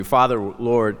Father,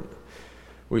 Lord,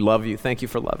 we love you. Thank you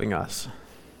for loving us.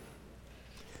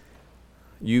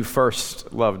 You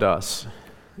first loved us.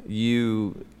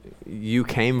 You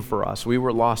came for us. We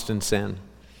were lost in sin.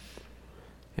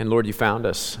 And Lord, you found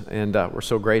us, and we're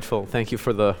so grateful. Thank you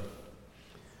for the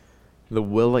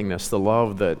willingness, the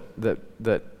love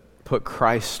that put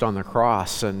Christ on the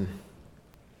cross, and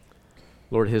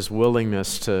Lord, his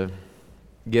willingness to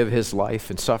give his life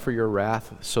and suffer your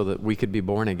wrath so that we could be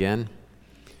born again.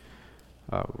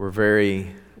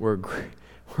 We're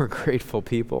grateful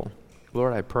people.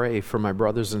 Lord, I pray for my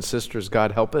brothers and sisters.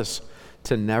 God, help us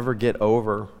to never get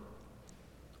over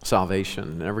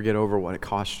salvation, never get over what it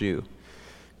cost you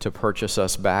to purchase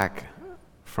us back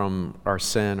from our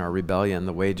sin, our rebellion,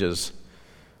 the wages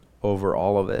over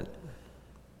all of it.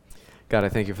 God, I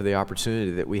thank you for the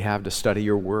opportunity that we have to study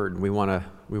your word. We want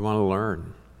to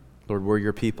learn. Lord, we're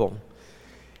your people.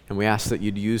 And we ask that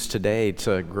you'd use today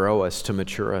to grow us, to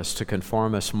mature us, to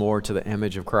conform us more to the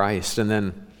image of Christ. And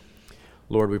then,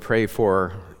 Lord, we pray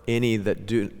for any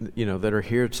that are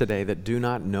here today that do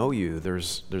not know you.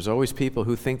 There's always people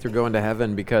who think they're going to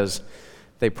heaven because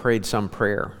they prayed some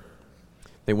prayer.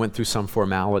 They went through some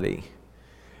formality,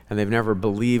 and they've never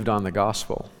believed on the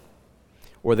gospel.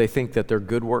 Or they think that their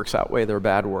good works outweigh their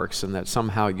bad works, and that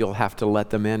somehow you'll have to let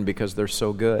them in because they're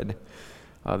so good.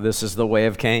 This is the way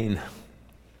of Cain.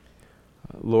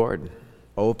 Lord,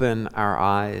 open our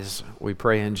eyes, we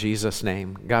pray in Jesus'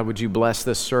 name. God, would you bless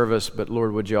this service, but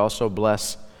Lord, would you also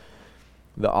bless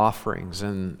the offerings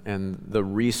and the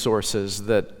resources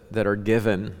that are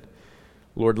given.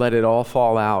 Lord, let it all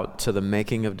fall out to the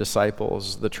making of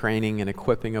disciples, the training and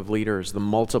equipping of leaders, the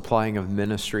multiplying of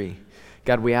ministry.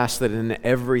 God, we ask that in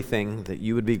everything that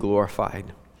you would be glorified.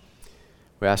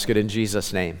 We ask it in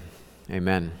Jesus' name.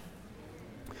 Amen.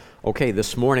 Okay,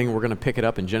 this morning we're going to pick it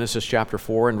up in Genesis chapter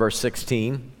 4 and verse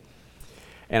 16.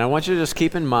 And I want you to just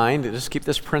keep in mind, just keep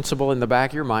this principle in the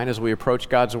back of your mind as we approach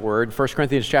God's word. 1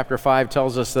 Corinthians chapter 5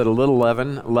 tells us that a little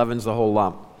leaven leavens the whole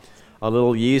lump. A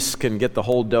little yeast can get the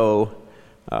whole dough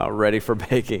ready for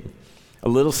baking. A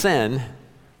little sin,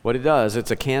 what it does,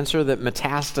 it's a cancer that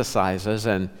metastasizes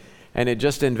and it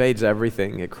just invades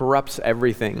everything. It corrupts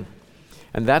everything.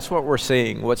 And that's what we're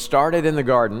seeing. What started in the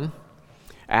garden,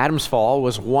 Adam's fall,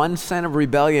 was one sin of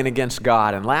rebellion against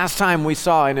God. And last time we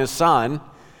saw in his son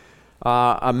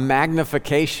a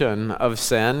magnification of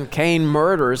sin. Cain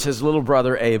murders his little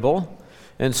brother Abel.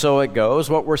 And so it goes.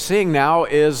 What we're seeing now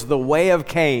is the way of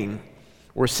Cain.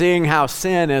 We're seeing how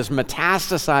sin is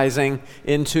metastasizing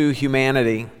into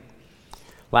humanity.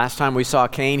 Last time we saw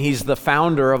Cain, he's the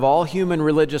founder of all human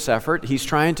religious effort. He's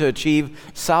trying to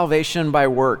achieve salvation by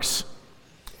works.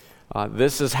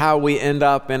 This is how we end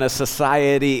up in a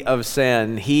society of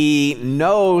sin. He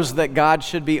knows that God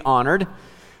should be honored.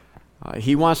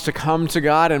 He wants to come to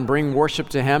God and bring worship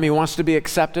to him. He wants to be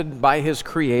accepted by his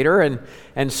creator.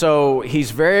 And so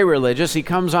he's very religious. He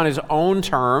comes on his own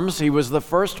terms. He was the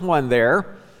first one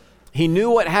there. He knew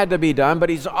what had to be done, but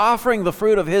he's offering the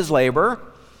fruit of his labor,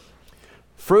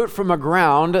 fruit from a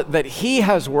ground that he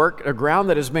has worked, a ground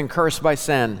that has been cursed by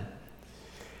sin.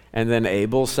 And then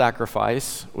Abel's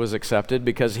sacrifice was accepted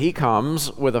because he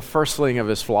comes with a firstling of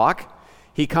his flock.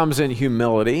 He comes in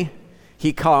humility.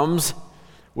 He comes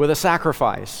with a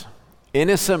sacrifice.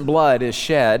 Innocent blood is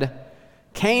shed.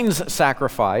 Cain's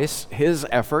sacrifice, his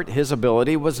effort, his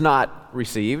ability was not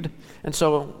received. And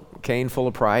so Cain, full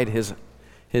of pride,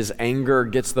 his anger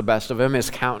gets the best of him. His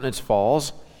countenance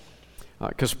falls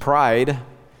because pride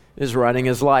is running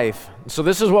his life. So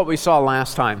this is what we saw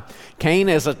last time. Cain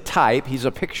is a type, he's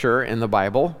a picture in the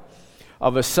Bible,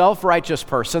 of a self-righteous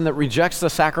person that rejects the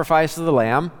sacrifice of the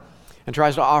lamb and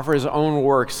tries to offer his own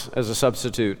works as a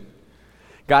substitute.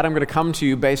 God, I'm going to come to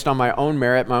you based on my own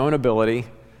merit, my own ability,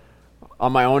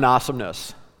 on my own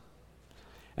awesomeness.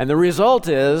 And the result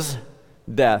is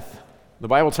death. The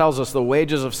Bible tells us the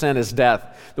wages of sin is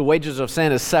death. The wages of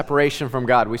sin is separation from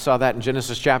God. We saw that in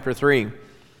Genesis chapter 3.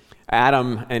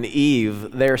 Adam and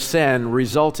Eve, their sin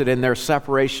resulted in their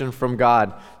separation from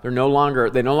God. They no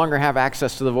longer have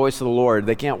access to the voice of the Lord.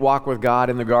 They can't walk with God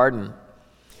in the garden.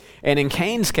 And in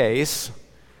Cain's case,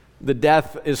 the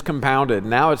death is compounded.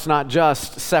 Now it's not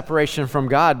just separation from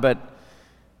God, but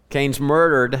Cain's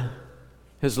murdered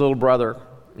his little brother.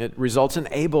 It results in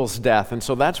Abel's death. And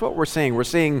so that's what we're seeing. We're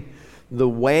seeing the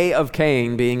way of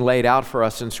Cain being laid out for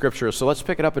us in Scripture. So let's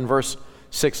pick it up in verse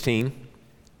 16.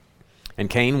 And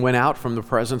Cain went out from the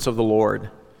presence of the Lord.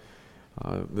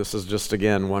 This is just,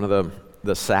 again, one of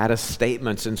the saddest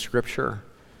statements in Scripture.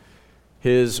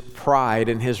 His pride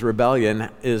and his rebellion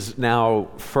is now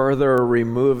further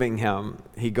removing him.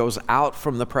 He goes out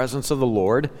from the presence of the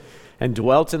Lord, and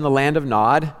dwelt in the land of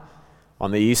Nod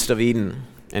on the east of Eden.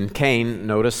 And Cain,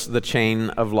 notice the chain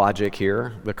of logic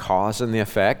here, the cause and the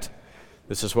effect.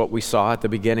 This is what we saw at the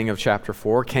beginning of chapter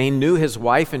 4. Cain knew his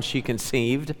wife, and she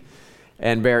conceived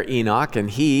and bare Enoch,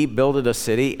 and he builded a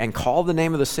city and called the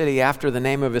name of the city after the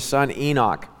name of his son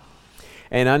Enoch.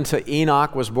 And unto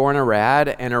Enoch was born Arad,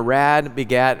 and Arad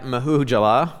begat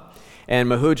Mehujael, and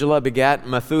Mehujael begat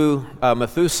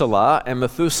Methuselah, and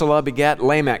Methuselah begat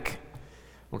Lamech.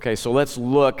 Okay, so let's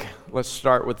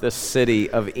start with this city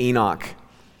of Enoch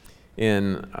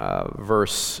in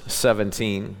verse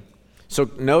 17. So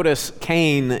notice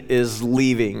Cain is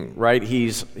leaving, right?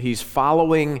 He's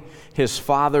following his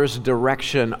father's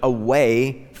direction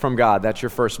away from God. That's your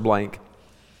first blank.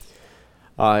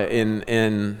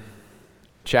 In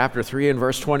chapter 3 and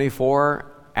verse 24,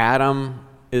 Adam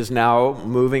is now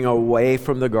moving away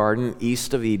from the garden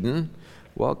east of Eden.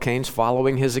 Well, Cain's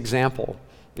following his example.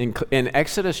 In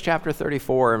Exodus chapter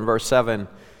 34 and verse 7,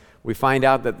 we find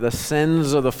out that the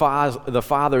sins of the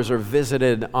fathers are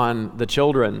visited on the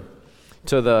children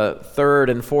to the third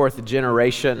and fourth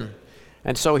generation.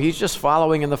 And so he's just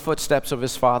following in the footsteps of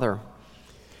his father.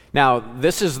 Now,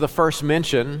 this is the first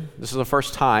mention, this is the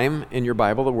first time in your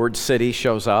Bible the word city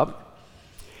shows up.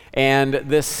 And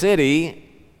this city,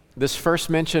 this first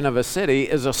mention of a city,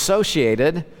 is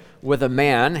associated with a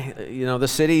man. You know, the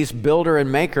city's builder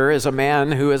and maker is a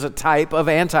man who is a type of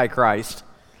Antichrist.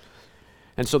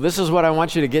 And so this is what I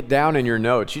want you to get down in your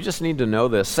notes. You just need to know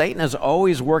this. Satan is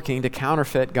always working to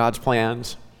counterfeit God's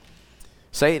plans.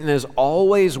 Satan is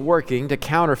always working to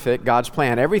counterfeit God's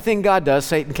plan. Everything God does,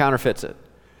 Satan counterfeits it.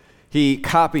 He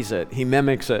copies it. He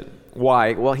mimics it.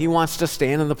 Why? Well, he wants to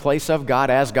stand in the place of God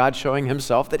as God, showing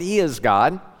himself that he is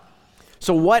God.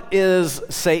 So what is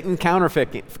Satan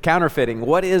counterfeiting?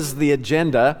 What is the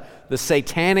agenda, the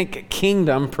satanic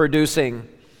kingdom producing?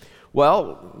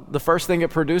 Well, the first thing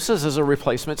it produces is a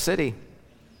replacement city.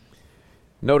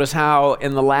 Notice how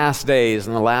in the last days,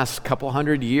 in the last couple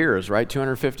hundred years, right,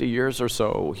 250 years or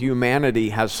so, humanity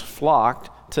has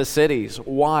flocked to cities.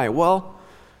 Why? Well,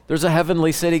 there's a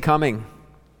heavenly city coming.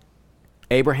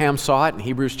 Abraham saw it in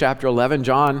Hebrews chapter 11.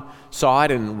 John saw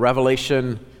it in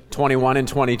Revelation 21 and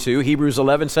 22. Hebrews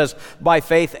 11 says, by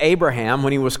faith Abraham,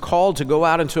 when he was called to go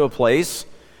out into a place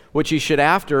which he should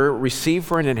after receive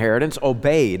for an inheritance,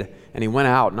 obeyed, and he went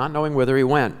out, not knowing whither he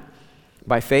went.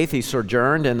 By faith he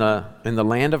sojourned in the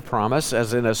land of promise,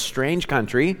 as in a strange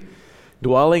country,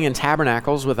 dwelling in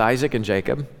tabernacles with Isaac and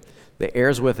Jacob, the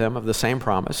heirs with him of the same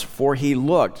promise. For he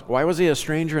looked, why was he a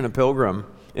stranger and a pilgrim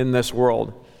in this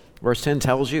world? Verse 10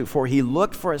 tells you, for he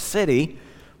looked for a city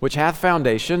which hath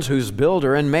foundations, whose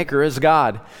builder and maker is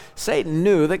God. Satan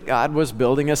knew that God was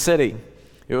building a city.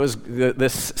 It was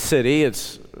this city,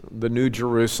 it's the New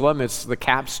Jerusalem, it's the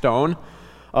capstone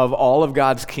of all of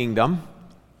God's kingdom.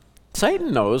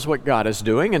 Satan knows what God is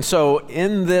doing, and so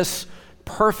in this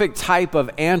perfect type of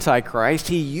Antichrist,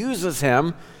 he uses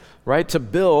him, right, to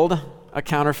build a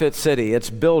counterfeit city.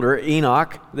 Its builder,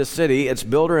 Enoch, the city, its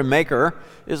builder and maker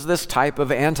is this type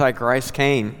of Antichrist,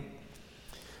 Cain.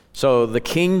 So the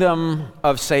kingdom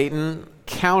of Satan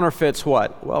counterfeits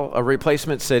what? Well, a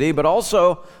replacement city, but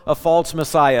also a false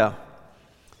Messiah.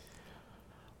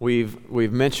 We've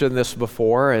mentioned this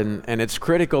before, and it's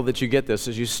critical that you get this.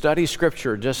 As you study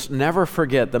Scripture, just never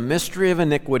forget the mystery of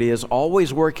iniquity is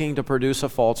always working to produce a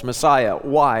false Messiah.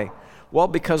 Why? Well,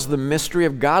 because the mystery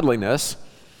of godliness,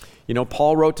 you know,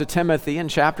 Paul wrote to Timothy in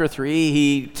chapter 3,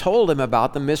 he told him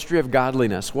about the mystery of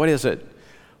godliness. What is it?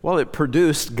 Well, it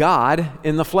produced God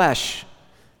in the flesh.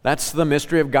 That's the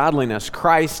mystery of godliness.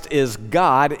 Christ is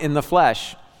God in the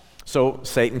flesh. So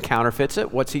Satan counterfeits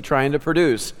it. What's he trying to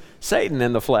produce? Satan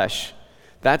in the flesh.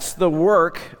 That's the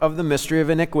work of the mystery of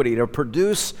iniquity, to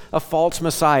produce a false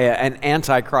Messiah, an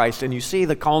Antichrist. And you see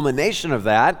the culmination of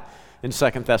that in 2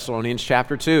 Thessalonians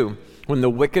chapter 2. When the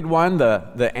wicked one,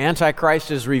 the Antichrist,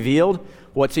 is revealed,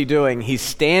 what's he doing? He's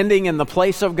standing in the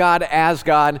place of God as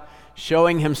God,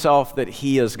 showing himself that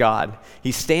he is God.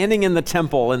 He's standing in the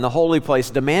temple, in the holy place,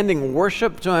 demanding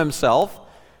worship to himself.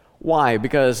 Why?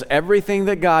 Because everything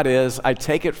that God is, I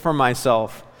take it for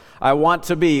myself. I want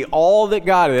to be all that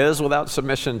God is without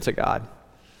submission to God.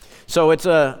 So it's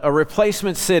a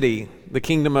replacement city, the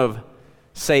kingdom of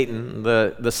Satan.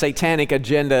 The satanic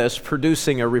agenda is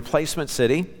producing a replacement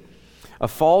city, a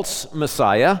false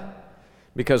Messiah,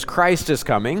 because Christ is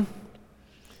coming,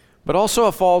 but also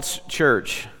a false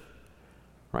church.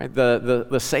 Right?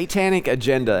 The satanic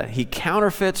agenda, he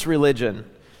counterfeits religion.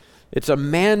 It's a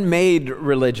man-made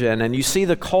religion, and you see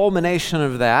the culmination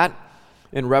of that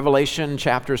in Revelation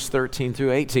chapters 13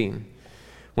 through 18.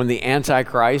 When the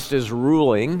Antichrist is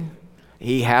ruling,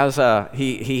 he's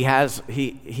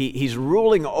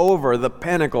ruling over the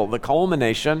pinnacle, the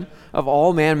culmination of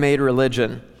all man-made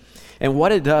religion. And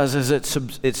what it does is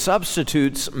it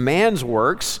substitutes man's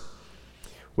works,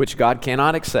 which God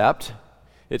cannot accept.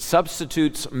 It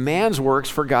substitutes man's works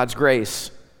for God's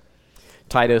grace.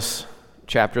 Titus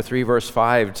chapter 3, verse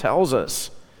 5 tells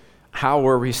us how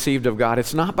we're received of God.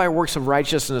 It's not by works of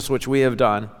righteousness which we have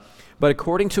done, but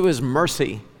according to his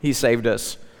mercy, he saved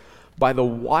us by the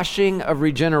washing of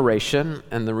regeneration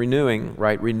and the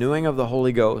renewing of the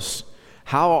Holy Ghost.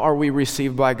 How are we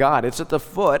received by God? It's at the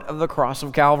foot of the cross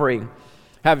of Calvary.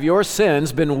 Have your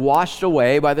sins been washed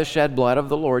away by the shed blood of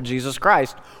the Lord Jesus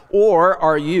Christ? Or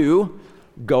are you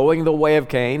going the way of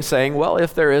Cain, saying, well,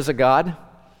 if there is a God,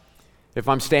 if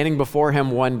I'm standing before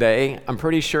him one day, I'm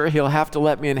pretty sure he'll have to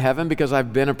let me in heaven because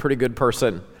I've been a pretty good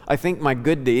person. I think my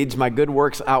good deeds, my good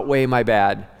works outweigh my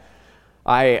bad.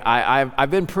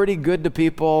 I've been pretty good to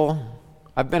people.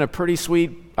 I've been a pretty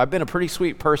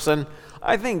sweet person.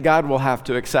 I think God will have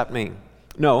to accept me.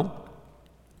 No,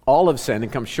 all have sinned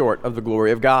and come short of the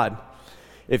glory of God.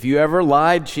 If you ever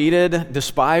lied, cheated,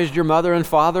 despised your mother and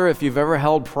father, if you've ever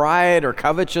held pride or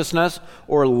covetousness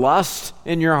or lust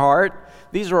in your heart,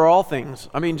 these are all things.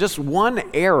 Just one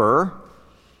error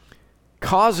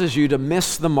causes you to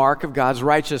miss the mark of God's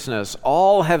righteousness.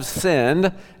 All have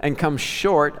sinned and come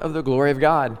short of the glory of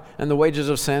God, and the wages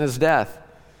of sin is death.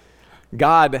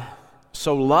 God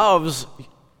so loves,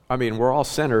 we're all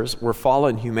sinners, we're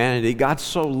fallen humanity. God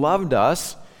so loved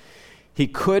us, he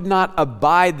could not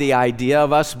abide the idea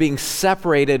of us being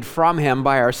separated from him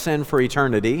by our sin for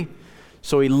eternity.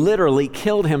 So he literally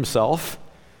killed himself,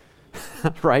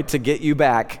 right, to get you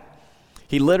back.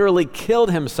 He literally killed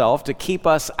himself to keep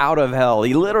us out of hell.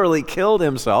 He literally killed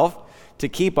himself to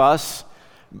keep us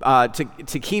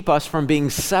to keep us from being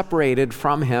separated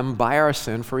from him by our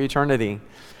sin for eternity.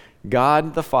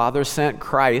 God the Father sent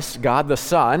Christ, God the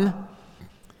Son,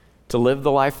 to live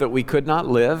the life that we could not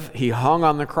live. He hung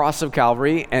on the cross of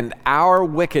Calvary, and our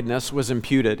wickedness was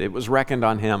imputed. It was reckoned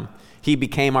on him. He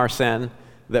became our sin,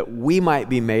 that we might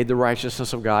be made the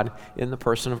righteousness of God in the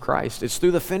person of Christ. It's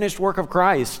through the finished work of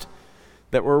Christ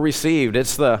that we're received.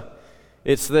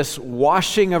 It's this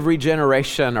washing of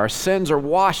regeneration. Our sins are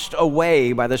washed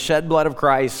away by the shed blood of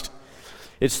Christ.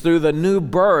 It's through the new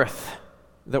birth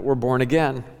that we're born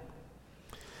again.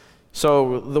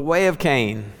 So the way of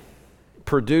Cain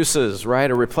produces, right,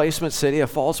 a replacement city, a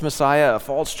false Messiah, a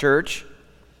false church.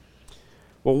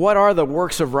 Well, what are the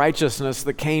works of righteousness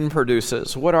that Cain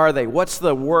produces? What are they? What's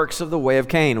the works of the way of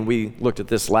Cain? We looked at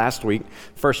this last week.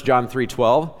 1 John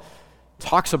 3:12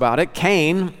 talks about it.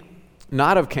 Cain,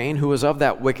 not of Cain, who was of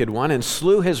that wicked one, and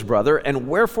slew his brother. And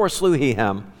wherefore slew he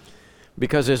him?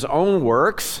 Because his own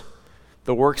works,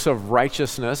 the works of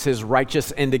righteousness, his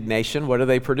righteous indignation, what do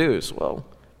they produce? Well,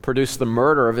 produce the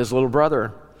murder of his little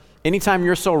brother. Anytime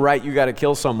you're so right, you got to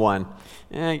kill someone.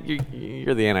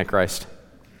 You're the Antichrist.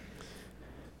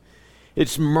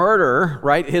 It's murder,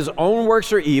 right? His own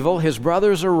works are evil. His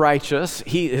brothers are righteous.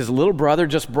 His little brother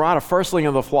just brought a firstling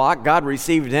of the flock. God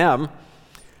received him.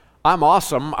 I'm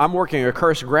awesome. I'm working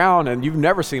accursed ground, and you've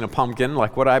never seen a pumpkin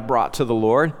like what I brought to the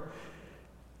Lord.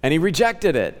 And he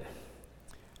rejected it.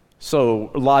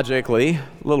 So logically,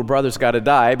 little brother's got to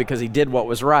die because he did what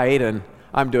was right, and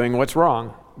I'm doing what's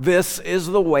wrong. This is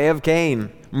the way of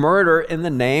Cain. Murder in the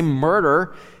name,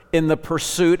 murder in the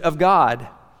pursuit of God.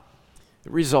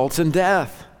 It results in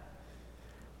death.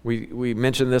 We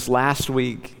mentioned this last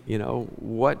week.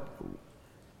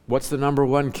 What's the number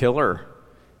one killer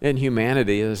in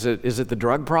humanity? Is it the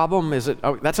drug problem?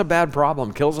 That's a bad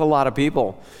problem. Kills a lot of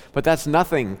people. But that's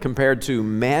nothing compared to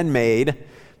man-made,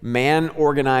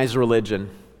 man-organized religion.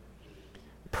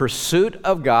 Pursuit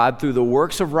of God through the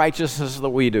works of righteousness that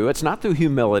we do. It's not through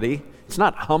humility. It's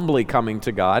not humbly coming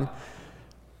to God,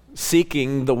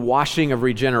 seeking the washing of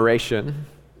regeneration.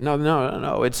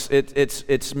 No.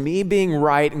 It's me being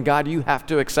right, and God, you have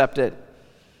to accept it.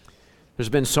 There's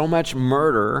been so much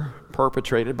murder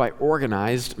perpetrated by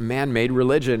organized man-made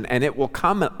religion, and it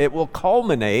will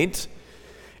culminate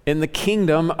in the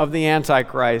kingdom of the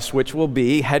Antichrist, which will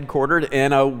be headquartered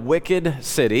in a wicked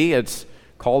city. It's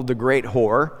called the Great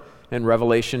Whore in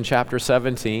Revelation chapter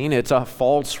 17. It's a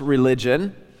false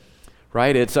religion,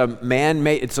 right? It's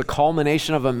a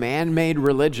culmination of a man-made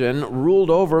religion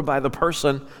ruled over by the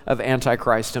person of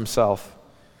Antichrist himself.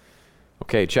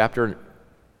 Okay, chapter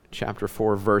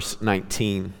 4, verse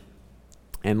 19.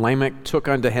 And Lamech took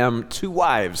unto him two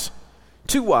wives.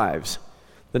 The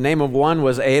name of one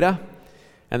was Ada,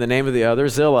 and the name of the other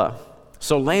Zillah.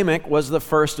 So Lamech was the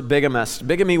first bigamist.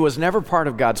 Bigamy was never part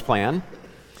of God's plan.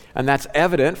 And that's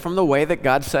evident from the way that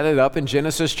God set it up in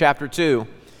Genesis chapter 2.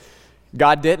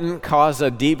 God didn't cause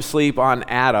a deep sleep on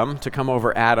Adam to come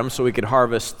over Adam so he could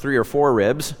harvest 3 or 4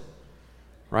 ribs,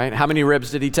 right? How many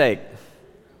ribs did he take?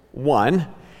 1.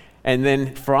 And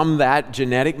then from that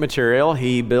genetic material,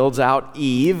 he builds out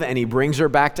Eve, and he brings her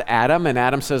back to Adam, and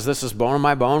Adam says, this is bone of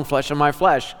my bone, flesh of my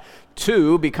flesh.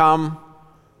 2 become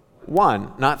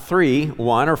 1, not 3,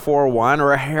 1 or 4, 1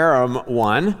 or a harem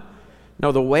 1.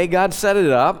 No, the way God set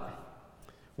it up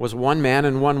was 1 man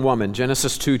and 1 woman.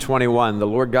 Genesis 2:21, the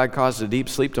Lord God caused a deep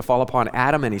sleep to fall upon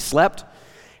Adam, and he slept.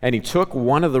 And he took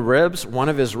one of his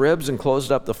ribs, and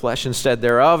closed up the flesh instead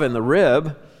thereof. And the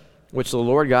rib, which the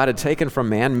Lord God had taken from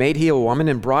man, made he a woman,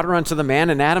 and brought her unto the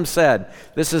man. And Adam said,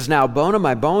 this is now bone of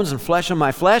my bones and flesh of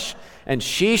my flesh, and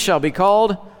she shall be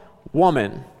called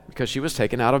woman, because she was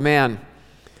taken out of man.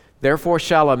 Therefore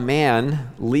shall a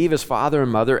man leave his father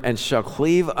and mother, and shall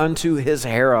cleave unto his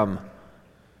harem.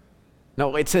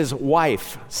 No, it says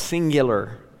wife,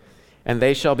 singular. And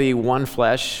they shall be one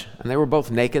flesh. And they were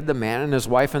both naked, the man and his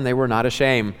wife, and they were not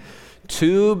ashamed.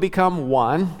 2 become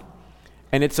 1,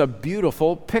 and it's a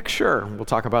beautiful picture. We'll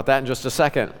talk about that in just a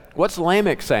second. What's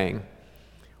Lamech saying?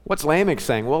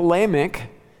 Well, Lamech,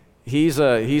 he's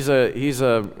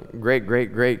a great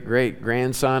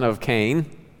grandson of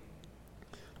Cain.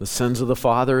 The sins of the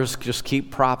fathers just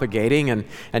keep propagating, and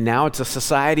now it's a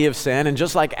society of sin. And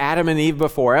just like Adam and Eve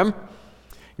before him,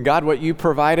 God, what you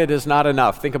provided is not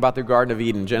enough. Think about the Garden of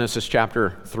Eden, Genesis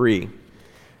chapter 3.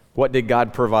 What did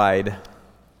God provide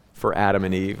for Adam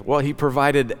and Eve? Well, he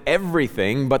provided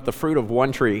everything but the fruit of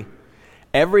 1 tree.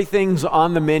 Everything's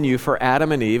on the menu for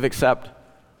Adam and Eve except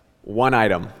 1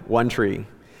 item, 1 tree.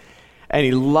 And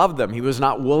he loved them. He was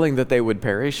not willing that they would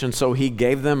perish, and so he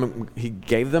gave them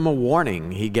a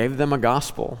warning. He gave them a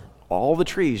gospel. All the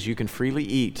trees you can freely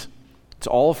eat. It's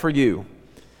all for you.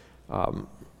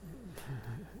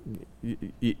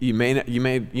 You may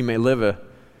live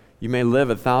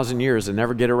 1,000 years and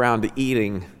never get around to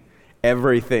eating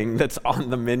everything that's on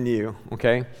the menu,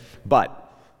 okay?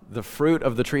 But the fruit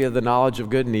of the tree of the knowledge of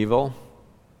good and evil,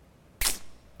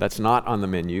 that's not on the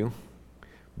menu.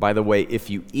 By the way,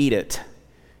 if you eat it,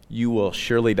 you will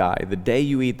surely die. The day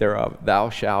you eat thereof,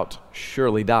 thou shalt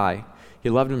surely die.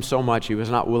 He loved them so much, he was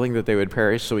not willing that they would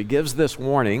perish, so he gives this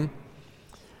warning.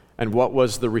 And what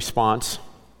was the response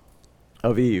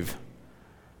of Eve?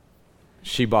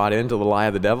 She bought into the lie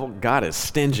of the devil. God is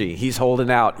stingy. He's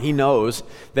holding out. He knows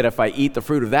that if I eat the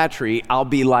fruit of that tree, I'll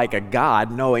be like a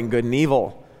God, knowing good and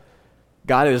evil.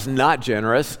 God is not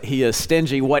generous. He is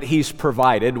stingy. What he's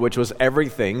provided, which was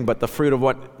everything, but the fruit of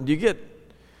what... Do you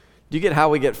get how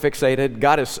we get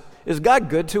fixated? Is God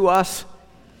good to us?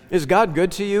 Is God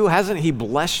good to you? Hasn't he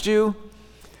blessed you?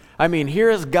 I mean, here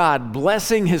is God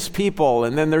blessing his people,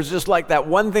 and then there's just like that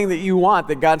one thing that you want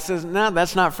that God says, no,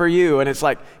 that's not for you. And it's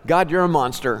like, God, you're a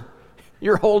monster.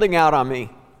 You're holding out on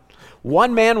me.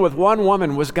 1 man with 1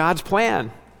 woman was God's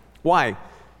plan. Why?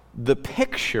 The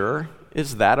picture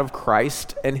is that of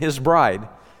Christ and his bride.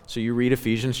 So you read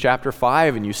Ephesians chapter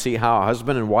 5, and you see how a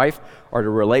husband and wife are to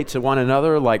relate to one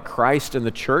another like Christ and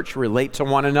the church relate to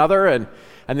one another. And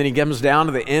then he comes down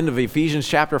to the end of Ephesians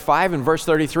chapter 5 and verse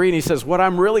 33, and he says, what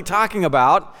I'm really talking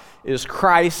about is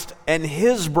Christ and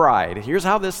his bride. Here's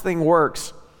how this thing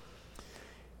works.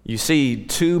 You see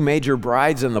 2 major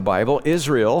brides in the Bible.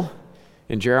 Israel,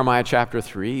 in Jeremiah chapter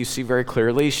 3, you see very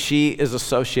clearly she is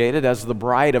associated as the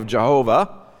bride of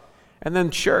Jehovah. And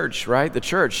then church, right? The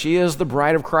church, she is the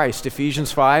bride of Christ.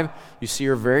 Ephesians 5, you see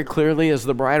her very clearly as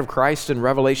the bride of Christ in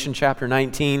Revelation chapter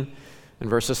 19 and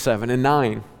verses 7 and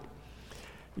 9.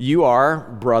 You are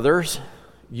brothers.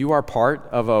 You are part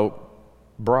of a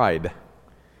bride.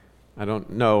 I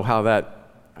don't know how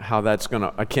that's going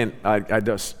to, I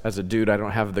just, as a dude, I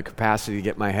don't have the capacity to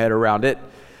get my head around it,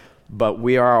 but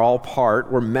we are all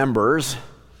we're members.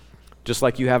 Just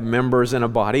like you have members in a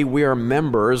body, we are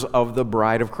members of the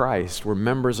bride of Christ. We're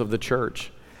members of the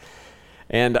church.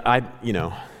 And I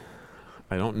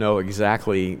don't know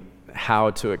exactly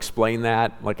how to explain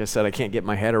that. Like I said, I can't get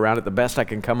my head around it. The best I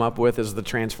can come up with is the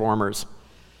Transformers.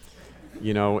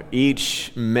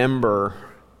 Each member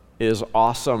is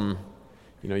awesome.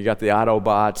 You got the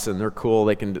Autobots, and they're cool.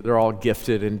 They're all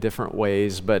gifted in different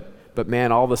ways. But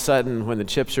man, all of a sudden, when the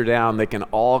chips are down, they can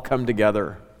all come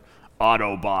together.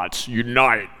 Autobots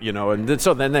unite, and then,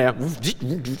 so then they have,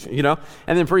 and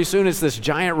then pretty soon it's this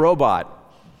giant robot,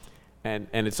 and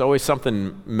it's always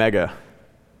something mega.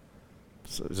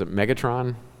 So is it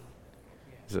Megatron?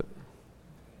 Is it?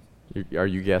 Are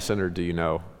you guessing, or do you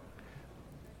know?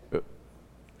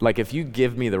 Like, if you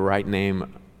give me the right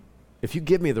name if you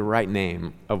give me the right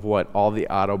name of what all the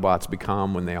Autobots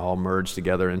become when they all merge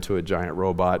together into a giant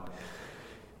robot,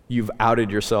 you've outed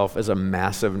yourself as a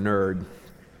massive nerd,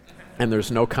 and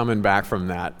there's no coming back from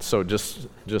that. So just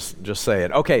say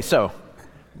it. Okay, so,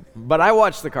 but I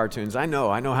watch the cartoons. I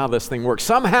know how this thing works.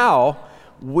 Somehow,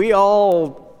 we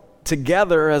all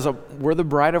together we're the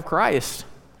bride of Christ.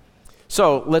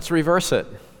 So let's reverse it.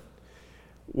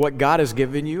 What God has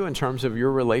given you in terms of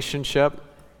your relationships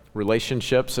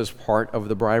as part of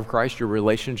the bride of Christ, your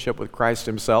relationship with Christ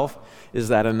himself, is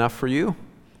that enough for you?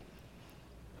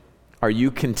 Are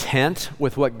you content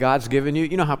with what God's given you?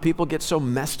 You know how people get so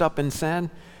messed up in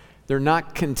sin? They're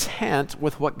not content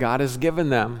with what God has given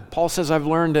them. Paul says, I've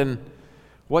learned in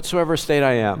whatsoever state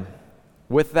I am,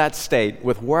 with that state,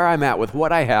 with where I'm at, with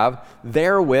what I have,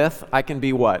 therewith I can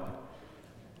be what?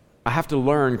 I have to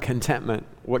learn contentment.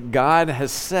 What God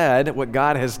has said, what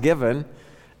God has given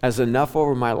as enough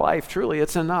over my life, truly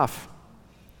it's enough.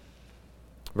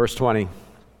 Verse 20,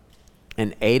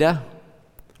 and Ada,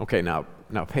 okay, now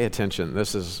pay attention.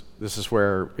 This is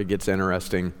where it gets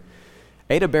interesting.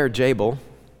 Ada bare Jabal.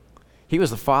 He was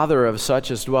the father of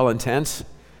such as dwell in tents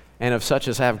and of such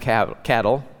as have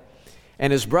cattle.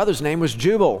 And his brother's name was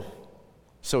Jubal.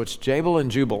 So it's Jabal and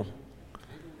Jubal.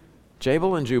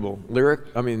 Jabal and Jubal.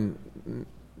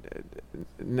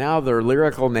 Now they're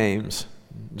lyrical names.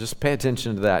 Just pay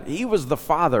attention to that. He was the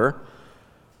father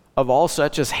of all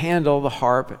such as handle the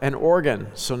harp and organ.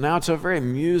 So now it's a very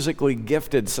musically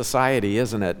gifted society,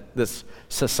 isn't it? This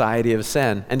society of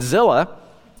sin. And Zillah,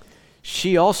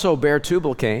 she also bare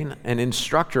Tubal-Cain, an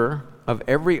instructor of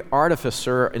every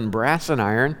artificer in brass and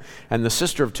iron, and the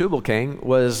sister of Tubal-Cain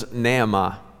was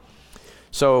Naamah.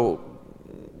 So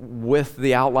with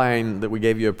the outline that we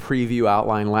gave you, a preview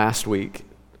outline last week,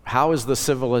 how is the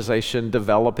civilization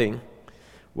developing?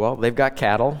 Well, they've got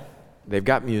cattle, they've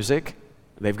got music,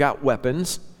 they've got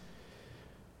weapons,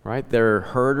 right? They're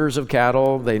herders of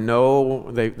cattle. They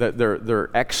know they're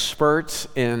experts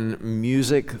in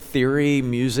music theory,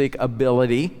 music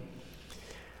ability,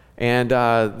 and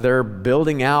they're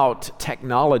building out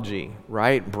technology,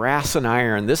 right? Brass and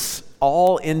iron. This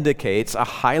all indicates a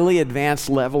highly advanced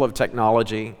level of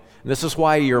technology. And this is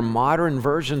why your modern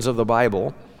versions of the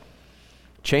Bible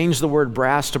change the word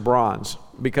brass to bronze,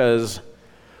 because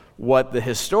what the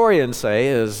historians say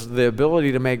is the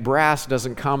ability to make brass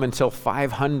doesn't come until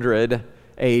 500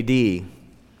 AD.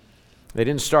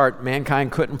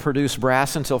 Mankind couldn't produce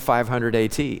brass until 500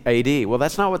 AD. Well,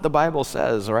 that's not what the Bible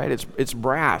says, right? It's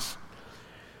brass.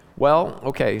 Well,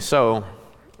 okay, so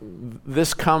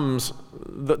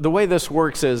the way this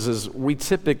works is we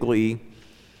typically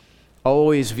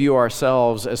always view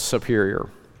ourselves as superior,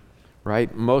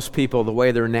 right? Most people, the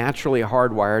way they're naturally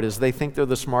hardwired is they think they're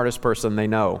the smartest person they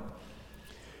know,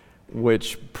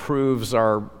 which proves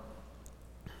our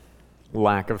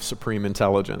lack of supreme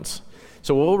intelligence.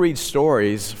 So we'll read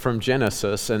stories from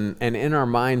Genesis, and in our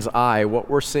mind's eye, what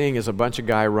we're seeing is a bunch of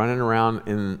guys running around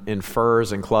in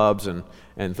furs and clubs and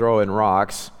throwing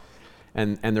rocks,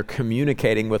 and they're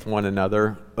communicating with one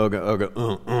another.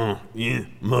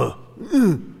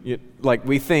 Like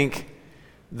we think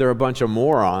they're a bunch of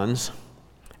morons.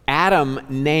 Adam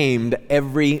named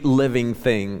every living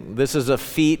thing. This is a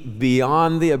feat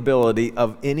beyond the ability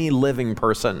of any living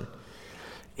person.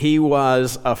 He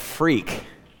was a freak,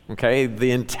 okay?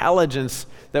 The intelligence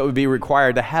that would be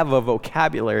required to have a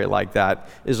vocabulary like that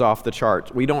is off the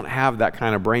charts. We don't have that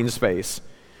kind of brain space.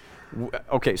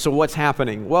 Okay, so what's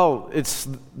happening? Well, it's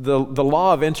the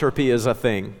law of entropy is a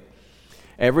thing.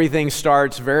 Everything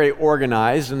starts very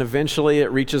organized, and eventually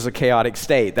it reaches a chaotic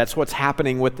state. That's what's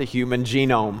happening with the human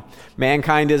genome.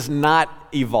 Mankind is not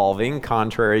evolving,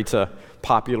 contrary to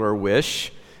popular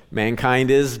wish.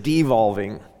 Mankind is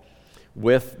devolving.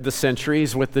 With the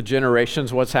centuries, with the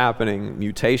generations, what's happening?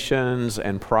 Mutations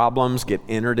and problems get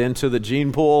entered into the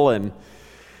gene pool, and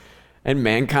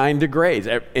mankind degrades.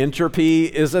 Entropy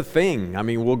is a thing. I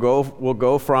mean, we'll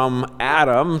go from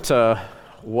Adam to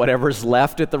whatever's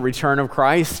left at the return of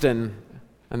Christ, and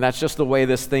that's just the way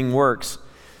this thing works.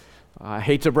 I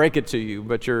hate to break it to you,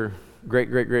 but your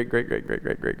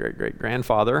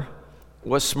great-great-great-great-great-great-great-great-grandfather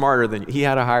was smarter than you. He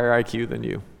had a higher IQ than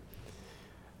you.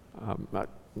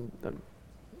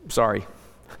 Sorry.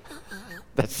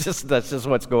 That's just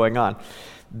what's going on.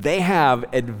 They have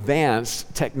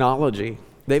advanced technology.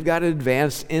 They've got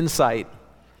advanced insight.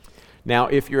 Now,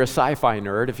 if you're a sci-fi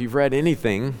nerd, if you've read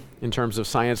anything in terms of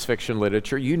science fiction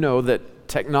literature, you know that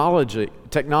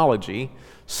technology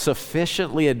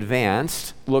sufficiently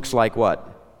advanced looks like what?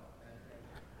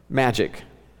 Magic.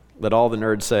 Let all the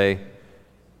nerds say,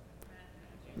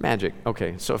 Magic.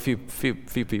 Okay, so a few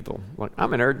people. Like,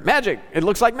 I'm a nerd. Magic. It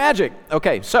looks like magic.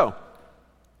 Okay, so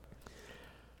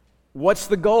what's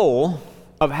the goal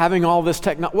of having all this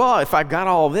technology? Well, if I've got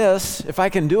all this, if I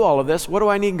can do all of this, what do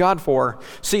I need God for?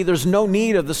 See, there's no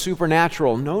need of the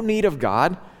supernatural, no need of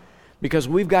God, because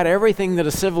we've got everything that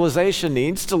a civilization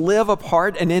needs to live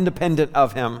apart and independent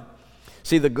of Him.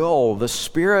 See, the goal, the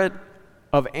spirit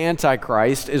of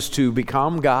Antichrist is to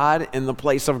become God in the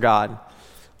place of God.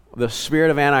 The spirit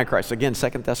of Antichrist, again,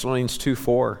 2 Thessalonians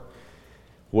 2:4.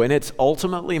 When it's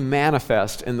ultimately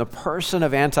manifest in the person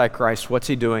of Antichrist, what's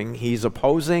he doing? He's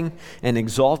opposing and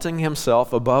exalting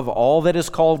himself above all that is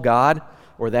called God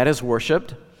or that is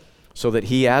worshipped, so that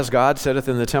he as God sitteth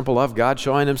in the temple of God,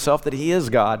 showing himself that he is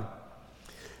God.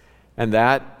 And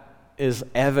that is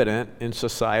evident in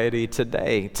society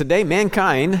today. Today,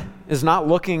 mankind is not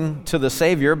looking to the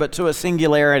Savior, but to a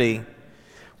singularity,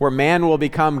 where man will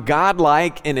become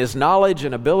godlike in his knowledge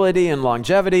and ability and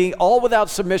longevity, all without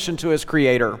submission to his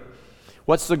Creator.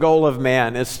 What's the goal of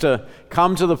man? It's to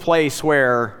come to the place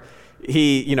where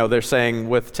they're saying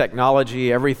with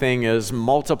technology, everything is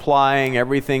multiplying,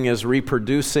 everything is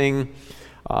reproducing.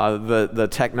 The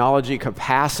technology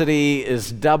capacity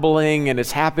is doubling, and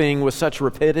it's happening with such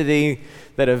rapidity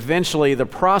that eventually the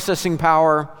processing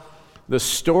power, the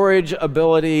storage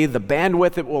ability, the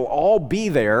bandwidth, it will all be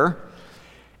there.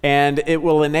 And it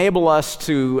will enable us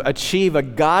to achieve a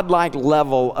godlike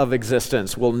level of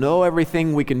existence. We'll know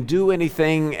everything, we can do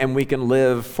anything, and we can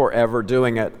live forever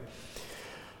doing it.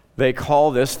 They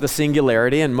call this the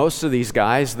singularity, and most of these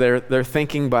guys, they're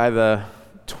thinking by the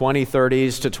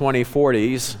 2030s to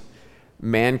 2040s,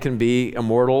 man can be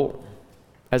immortal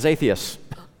as atheists.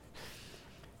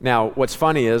 Now, what's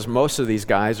funny is most of these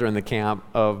guys are in the camp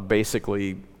of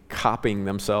basically copying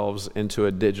themselves into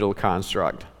a digital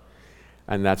construct.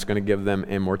 And that's going to give them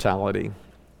immortality.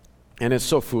 And it's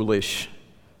so foolish,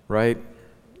 right?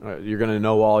 You're going to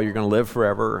know all, you're going to live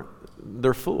forever.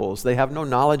 They're fools. They have no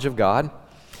knowledge of God,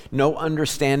 no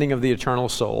understanding of the eternal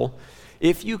soul.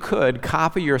 If you could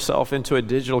copy yourself into a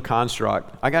digital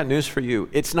construct, I got news for you.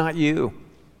 It's not you.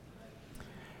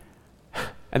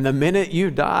 And the minute you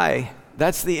die,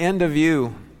 that's the end of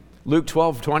you. Luke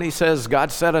 12:20 says,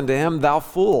 God said unto him, Thou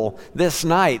fool, this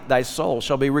night thy soul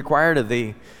shall be required of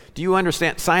thee. Do you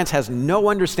understand? Science has no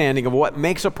understanding of what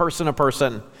makes a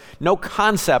person, no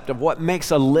concept of what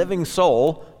makes a living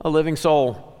soul a living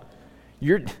soul.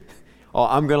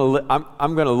 I'm going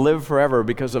to live forever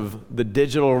because of the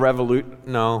digital revolution.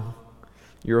 No,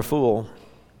 you're a fool.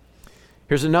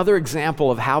 Here's another example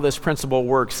of how this principle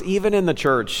works, even in the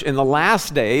church. In the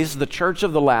last days, the church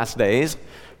of the last days,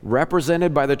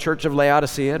 represented by the church of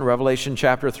Laodicea in Revelation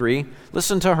chapter 3,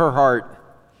 listen to her heart.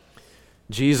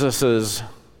 Jesus'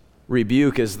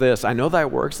 rebuke is this: I know thy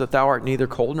works, that thou art neither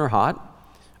cold nor hot.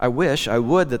 I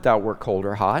would that thou wert cold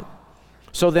or hot.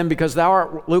 So then, because thou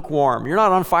art lukewarm, you're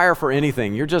not on fire for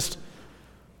anything, you're just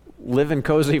living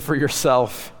cozy for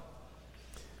yourself.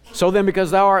 So then,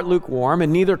 because thou art lukewarm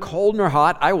and neither cold nor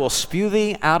hot, I will spew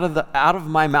thee out of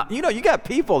my mouth. You got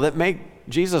people that make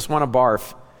Jesus want to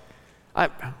barf. I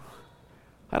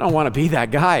don't want to be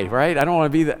that guy, right? I don't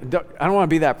want to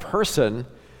be that person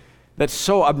that's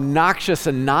so obnoxious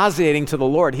and nauseating to the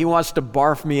Lord. He wants to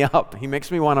barf me up. He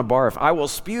makes me want to barf. I will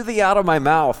spew thee out of my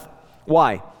mouth.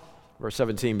 Why? Verse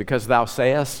 17, because thou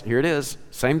sayest, here it is,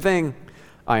 same thing,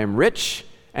 I am rich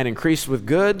and increased with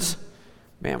goods.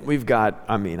 Man, I've got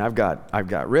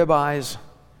ribeyes.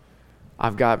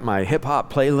 I've got my hip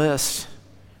hop playlist,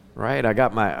 right? I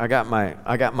got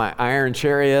my iron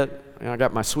chariot. I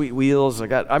got my sweet wheels. I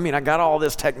got all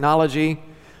this technology.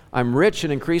 I'm rich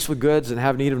and increased with goods and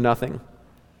have need of nothing.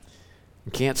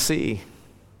 You can't see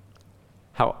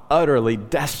how utterly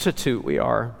destitute we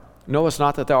are. Knowest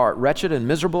not that thou art wretched and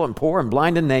miserable and poor and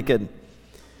blind and naked?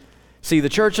 See, the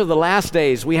church of the last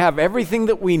days, we have everything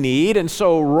that we need, and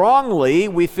so wrongly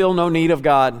we feel no need of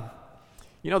God.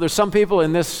 There's some people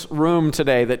in this room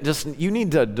today that you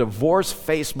need to divorce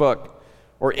Facebook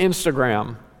or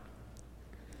Instagram.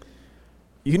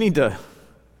 You need to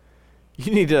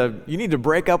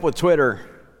break up with Twitter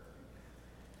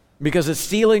because it's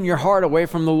stealing your heart away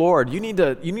from the Lord. You need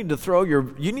to throw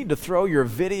your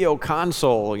video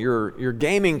console, your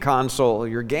gaming console,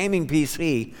 your gaming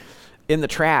PC in the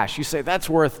trash. You say that's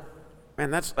worth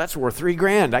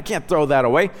 $3,000. I can't throw that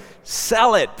away.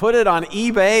 Sell it, put it on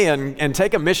eBay and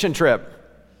take a mission trip.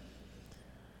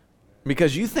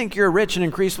 Because you think you're rich and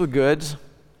increased with goods.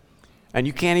 And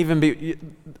you can't even be,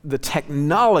 the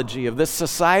technology of this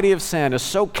society of sin has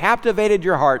so captivated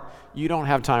your heart, you don't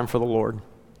have time for the Lord.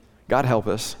 God help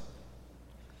us.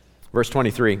 Verse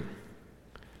 23.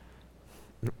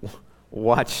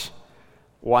 Watch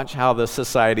how the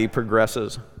society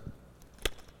progresses.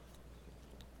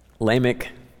 Lamech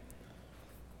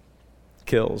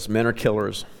kills. Men are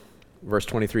killers. Verse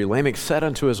 23, Lamech said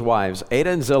unto his wives,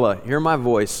 Adah and Zillah, hear my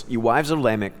voice, ye wives of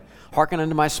Lamech, hearken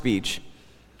unto my speech.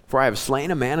 For I have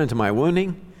slain a man unto my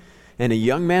wounding, and a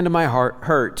young man to my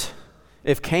hurt.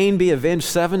 If Cain be avenged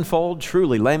sevenfold,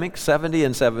 truly Lamech 70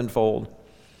 and sevenfold.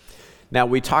 Now,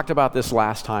 we talked about this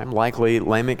last time. Likely,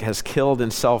 Lamech has killed in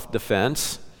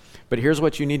self-defense. But here's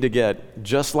what you need to get.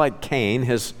 Just like Cain,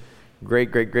 his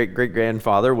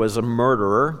great-great-great-great-grandfather was a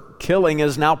murderer, killing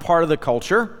is now part of the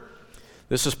culture.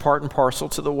 This is part and parcel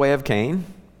to the way of Cain.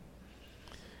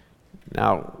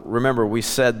 Now, remember, we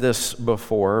said this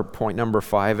before, point number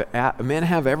 5. Men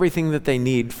have everything that they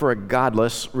need for a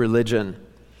godless religion.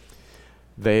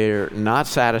 They're not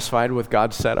satisfied with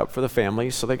God's setup for the family,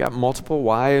 so they got multiple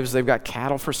wives, they've got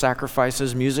cattle for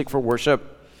sacrifices, music for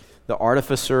worship, the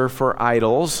artificer for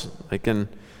idols. They can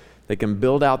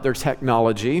build out their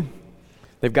technology.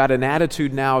 They've got an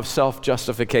attitude now of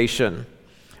self-justification.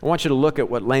 I want you to look at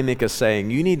what Lamech is saying.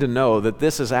 You need to know that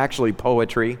this is actually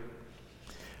poetry.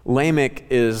 Lamech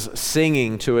is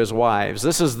singing to his wives.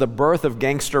 This is the birth of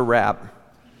gangster rap.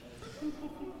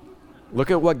 Look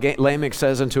at what Lamech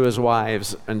says unto his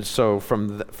wives. And so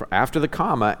after the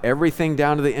comma, everything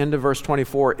down to the end of verse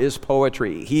 24 is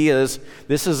poetry.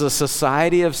 This is a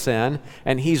society of sin,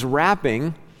 and he's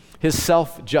rapping his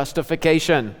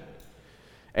self-justification.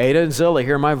 Adah and Zillah,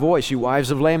 hear my voice, you wives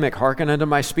of Lamech, hearken unto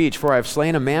my speech, for I have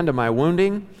slain a man to my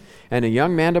wounding, and a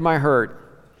young man to my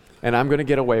hurt, and I'm going to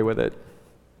get away with it.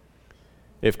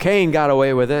 If Cain got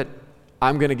away with it,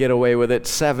 I'm going to get away with it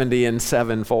 70 and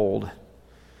sevenfold.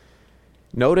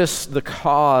 Notice the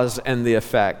cause and the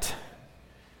effect,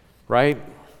 right?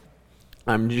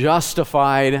 I'm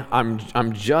justified.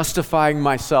 I'm justifying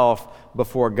myself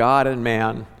before God and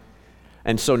man.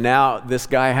 And so now this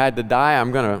guy had to die.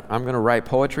 I'm gonna write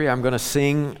poetry. I'm gonna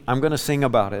sing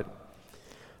about it.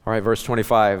 All right, verse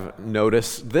 25.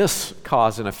 Notice this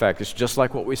cause and effect. It's just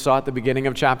like what we saw at the beginning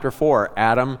of chapter 4.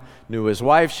 Adam knew his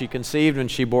wife. She conceived and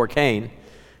she bore Cain.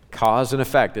 Cause and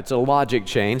effect. It's a logic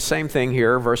chain. Same thing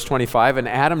here, verse 25. And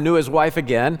Adam knew his wife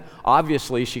again.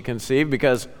 Obviously she conceived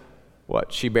because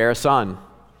what? She bare a son.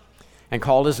 And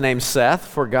called his name Seth,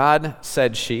 for God,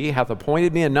 said she, hath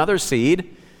appointed me another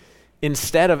seed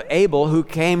instead of Abel,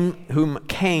 whom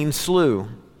Cain slew.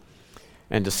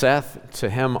 And to Seth, to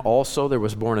him also there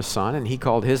was born a son, and he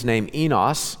called his name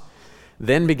Enos.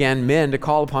 Then began men to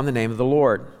call upon the name of the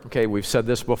Lord. Okay, we've said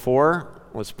this before.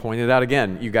 Let's point it out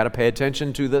again. You got to pay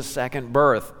attention to the second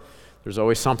birth. There's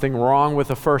always something wrong with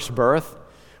the first birth.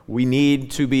 We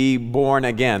need to be born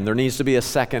again. There needs to be a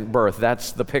second birth.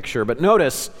 That's the picture. But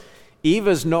notice, Eve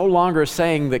is no longer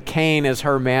saying that Cain is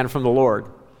her man from the Lord.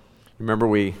 Remember,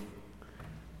 we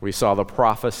saw the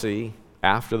prophecy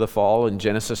after the fall in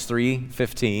Genesis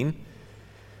 3:15.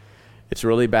 It's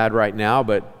really bad right now,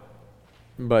 but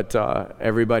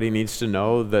everybody needs to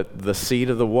know that the seed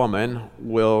of the woman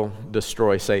will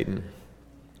destroy Satan.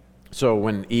 So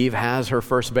when Eve has her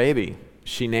first baby,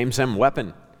 she names him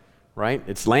Weapon, right?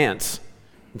 It's Lance.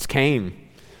 It's Cain.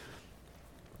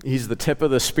 He's the tip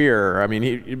of the spear. I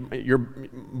mean,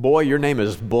 your name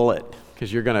is Bullet,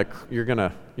 because you're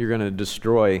gonna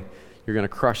destroy. You're going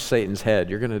to crush Satan's head.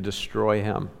 You're going to destroy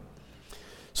him.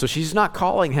 So she's not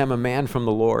calling him a man from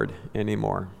the Lord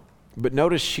anymore. But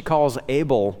notice she calls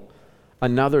Abel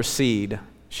another seed.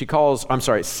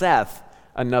 Seth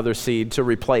another seed to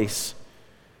replace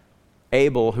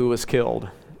Abel, who was killed.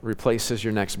 Replaces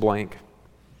your next blank.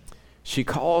 She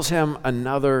calls him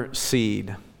another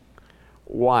seed.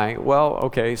 Why? Well,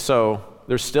 okay, so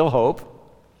there's still hope.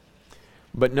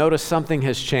 But notice something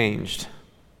has changed.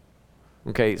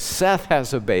 Okay, Seth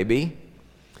has a baby,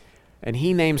 and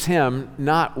he names him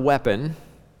not Weapon,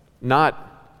 not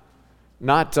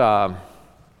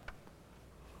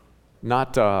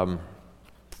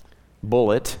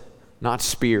Bullet, not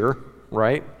Spear,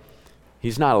 right?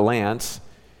 He's not a lance.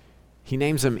 He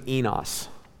names him Enos.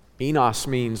 Enos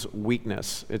means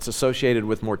weakness. It's associated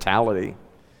with mortality.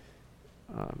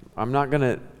 I'm not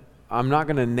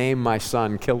gonna name my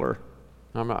son Killer.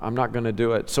 I'm not going to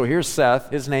do it. So here's Seth.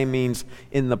 His name means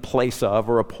in the place of,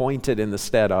 or appointed in the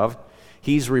stead of.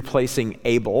 He's replacing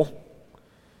Abel.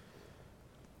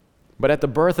 But at the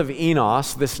birth of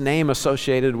Enos, this name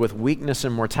associated with weakness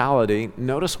and mortality,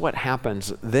 notice what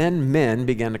happens. Then men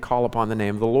began to call upon the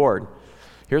name of the Lord.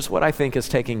 Here's what I think is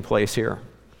taking place here.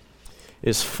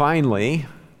 Is finally,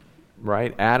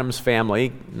 right, Adam's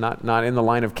family, not in the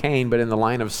line of Cain, but in the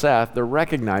line of Seth, they're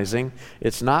recognizing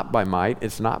it's not by might,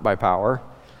 it's not by power.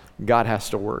 God has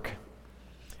to work.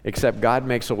 Except God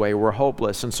makes a way, we're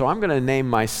hopeless. And so I'm going to name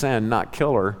my sin not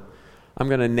killer. I'm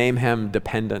going to name him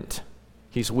dependent.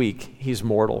 He's weak. He's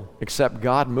mortal. Except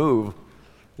God move,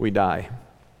 we die.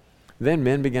 Then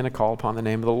men begin to call upon the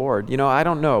name of the Lord. I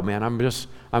don't know, man.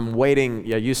 I'm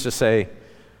waiting. I used to say,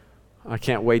 I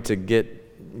can't wait to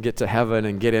get to heaven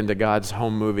and get into God's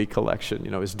home movie collection,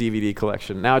 his DVD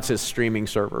collection. Now it's his streaming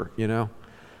server,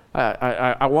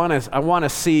 I want to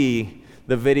see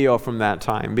the video from that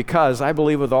time, because I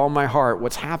believe with all my heart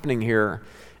what's happening here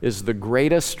is the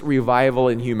greatest revival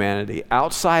in humanity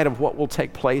outside of what will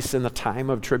take place in the time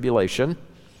of tribulation.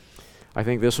 I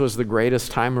think this was the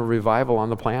greatest time of revival on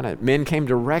the planet. Men came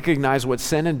to recognize what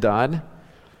sin had done,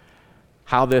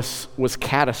 how this was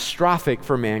catastrophic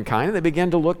for mankind, and they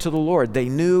began to look to the Lord. They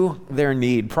knew their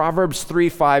need. Proverbs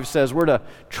 3:5 says we're to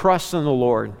trust in the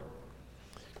Lord.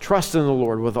 Trust in the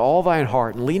Lord with all thine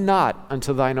heart, and lean not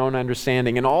unto thine own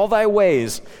understanding. In all thy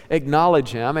ways acknowledge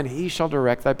him, and he shall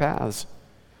direct thy paths.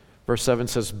 Verse 7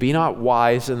 says, be not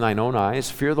wise in thine own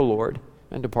eyes, fear the Lord,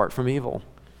 and depart from evil.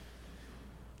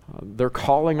 They're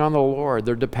calling on the Lord.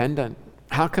 They're dependent.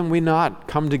 How can we not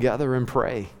come together and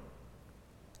pray?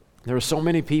 There are so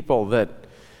many people that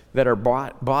are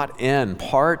bought in,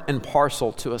 part and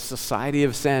parcel to a society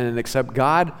of sin, and except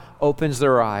God opens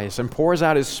their eyes and pours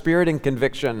out his Spirit in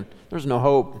conviction, there's no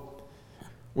hope.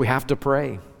 We have to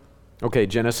pray. Okay,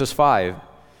 Genesis 5.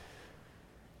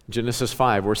 Genesis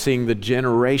 5, we're seeing the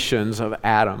generations of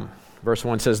Adam. Verse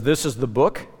 1 says, this is the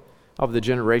book of the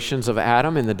generations of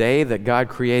Adam in the day that God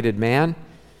created man.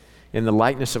 In the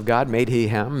likeness of God made he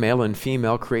him, male and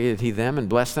female created he them, and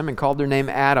blessed them and called their name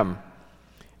Adam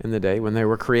in the day when they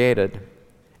were created.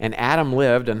 And Adam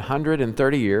lived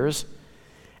 130 years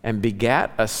and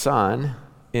begat a son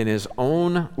in his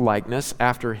own likeness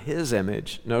after his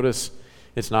image. Notice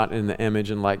it's not in the image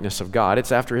and likeness of God.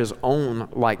 It's after his own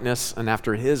likeness and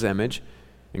after his image,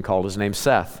 and called his name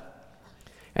Seth.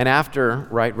 And after,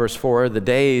 verse 4, the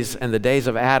days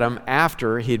of Adam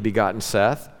after he had begotten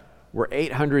Seth were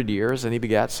 800 years, and he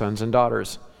begat sons and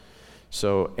daughters.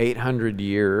 So 800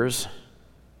 years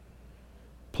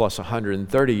plus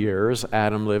 130 years,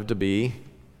 Adam lived to be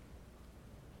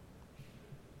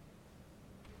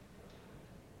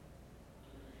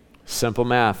simple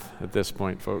math at this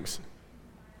point, folks.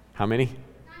 How many?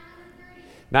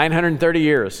 930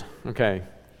 years. Okay.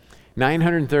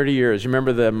 930 years. You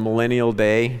remember the millennial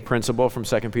day principle from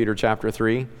 2 Peter chapter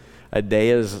 3? A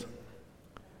day is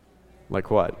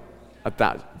like what?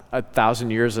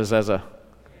 1,000 years is as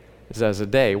a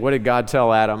day. What did God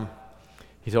tell Adam?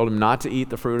 He told him not to eat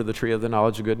the fruit of the tree of the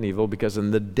knowledge of good and evil, because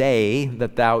in the day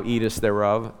that thou eatest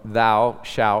thereof, thou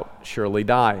shalt surely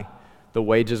die. The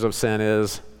wages of sin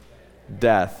is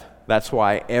death. That's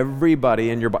why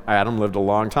everybody Adam lived a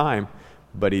long time,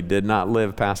 but he did not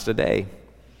live past a day.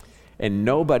 And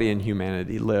nobody in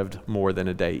humanity lived more than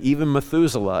a day. Even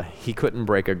Methuselah, he couldn't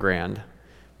break a grand,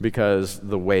 because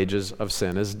the wages of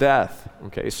sin is death.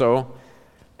 Okay, so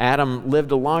Adam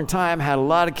lived a long time, had a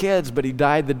lot of kids, but he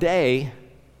died the day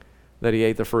that he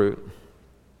ate the fruit.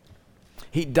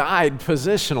 He died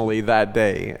positionally that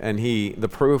day, and the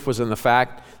proof was in the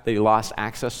fact that he lost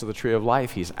access to the tree of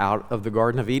life. He's out of the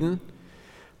Garden of Eden,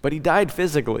 but he died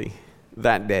physically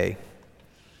that day.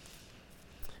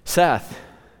 Seth,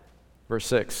 verse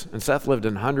 6, and Seth lived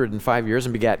 105 years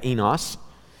and begat Enos.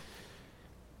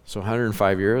 So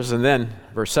 105 years. And then,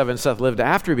 verse 7, Seth lived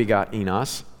after he begot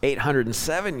Enos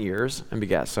 807 years and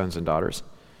begat sons and daughters.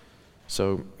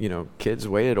 So, kids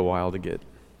waited a while to get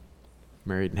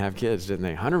married and have kids, didn't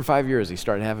they? 105 years he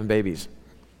started having babies.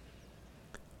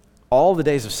 All the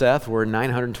days of Seth were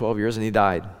 912 years and he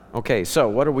died. Okay, so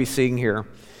what are we seeing here?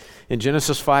 In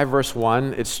Genesis 5, verse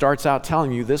 1, it starts out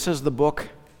telling you this is the book,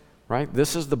 right?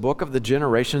 This is the book of the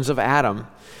generations of Adam.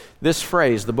 This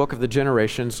phrase, the book of the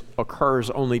generations, occurs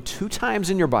only 2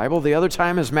 times in your Bible. The other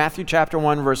time is Matthew chapter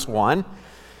 1, verse 1.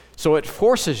 So it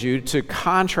forces you to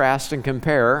contrast and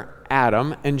compare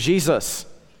Adam and Jesus.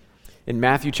 In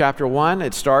Matthew chapter 1,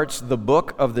 it starts the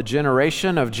book of the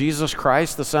generation of Jesus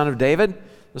Christ, the son of David,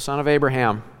 the son of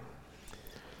Abraham.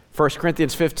 1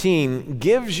 Corinthians 15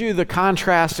 gives you the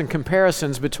contrast and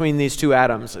comparisons between these two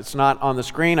Adams. It's not on the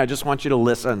screen. I just want you to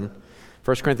listen.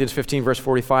 1 Corinthians 15, verse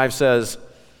 45 says,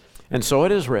 and so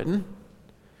it is written,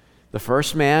 the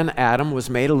first man, Adam, was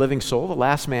made a living soul. The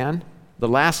last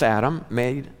Adam,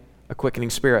 made a quickening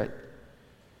spirit,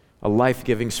 a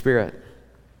life-giving spirit.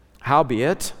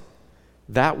 Howbeit,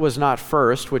 that was not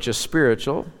first which is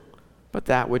spiritual, but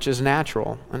that which is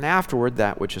natural, and afterward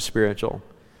that which is spiritual.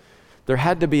 There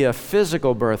had to be a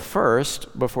physical birth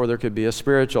first before there could be a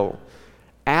spiritual.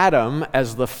 Adam,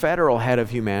 as the federal head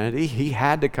of humanity, he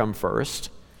had to come first.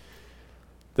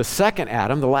 The second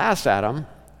Adam, the last Adam,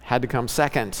 had to come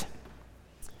second.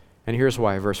 And here's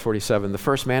why, verse 47. The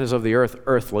first man is of the earth,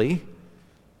 earthly.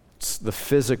 It's the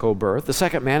physical birth. The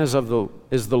second man is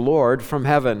the Lord from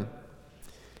heaven.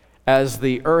 As is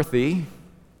the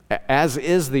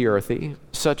earthy,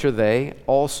 such are they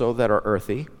also that are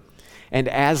earthy. And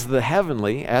as is the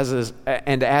heavenly,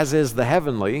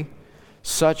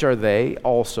 such are they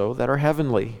also that are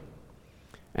heavenly.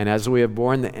 And as we have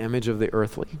borne the image of the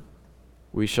earthly,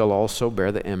 we shall also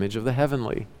bear the image of the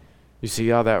heavenly. You see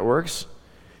how that works?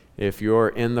 If you're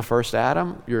in the first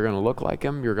Adam, you're going to look like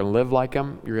him, you're going to live like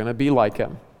him, you're going to be like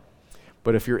him.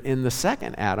 But if you're in the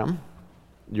second Adam,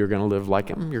 you're going to live like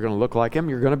him, you're going to look like him,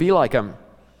 you're going to be like him.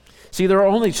 See, there are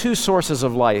only two sources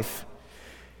of life.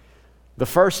 The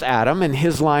first Adam, and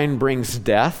his line brings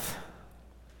death,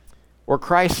 or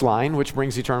Christ's line, which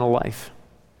brings eternal life.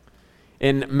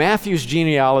 In Matthew's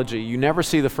genealogy, you never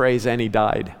see the phrase, and he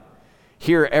died.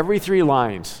 Here, every 3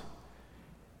 lines,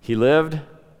 he lived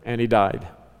and he died.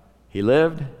 He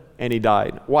lived and he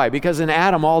died. Why? Because in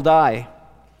Adam, all die.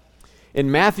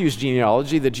 In Matthew's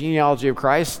genealogy, the genealogy of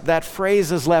Christ, that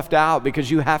phrase is left out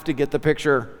because you have to get the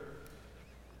picture.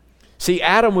 See,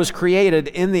 Adam was created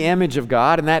in the image of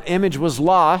God, and that image was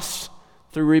lost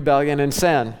through rebellion and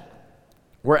sin.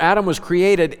 Where Adam was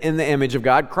created in the image of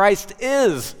God, Christ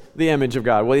is the image of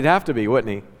God. Well, he'd have to be,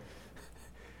 wouldn't he?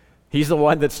 He's the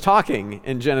one that's talking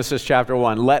in Genesis chapter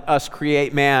 1. Let us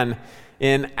create man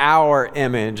in our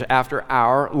image, after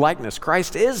our likeness.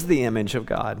 Christ is the image of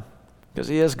God because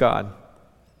he is God.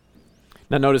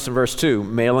 Now notice in verse 2,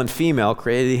 male and female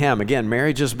created him. Again,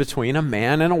 marriage is between a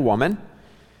man and a woman,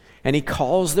 and he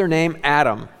calls their name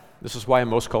Adam. This is why in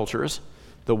most cultures,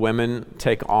 the women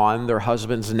take on their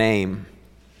husband's name.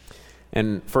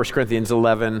 And 1 Corinthians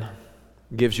 11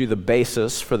 gives you the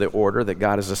basis for the order that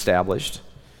God has established.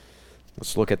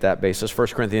 Let's look at that basis. 1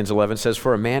 Corinthians 11 says,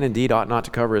 for a man indeed ought not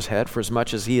to cover his head, for as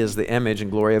much as he is the image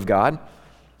and glory of God,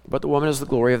 but the woman is the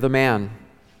glory of the man.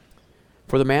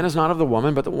 For the man is not of the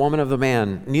woman, but the woman of the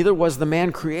man. Neither was the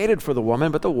man created for the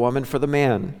woman, but the woman for the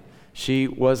man. She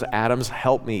was Adam's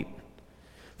helpmeet.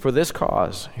 For this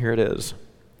cause, here it is,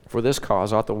 for this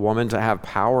cause ought the woman to have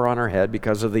power on her head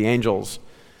because of the angels.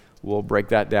 We'll break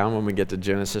that down when we get to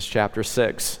Genesis chapter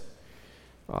 6.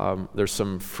 There's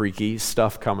some freaky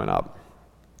stuff coming up.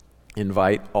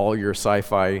 Invite all your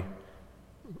sci-fi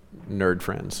nerd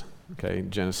friends. Okay,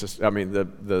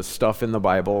 the stuff in the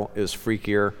Bible is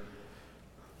freakier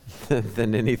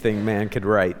than anything man could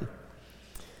write.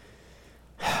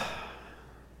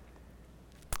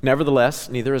 Nevertheless,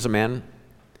 neither is the man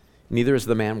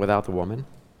without the woman,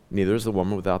 neither is the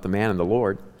woman without the man in the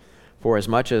Lord. For as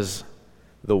much as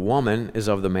the woman is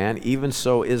of the man, even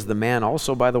so is the man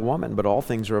also by the woman, but all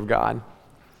things are of God.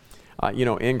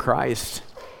 In Christ,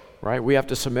 right, we have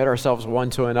to submit ourselves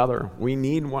one to another. We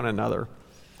need one another.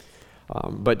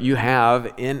 But you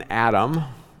have in Adam,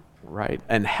 right,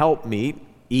 an helpmeet.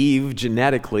 Eve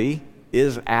genetically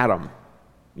is Adam.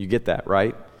 You get that,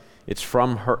 right? It's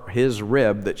from his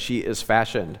rib that she is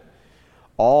fashioned.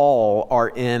 All are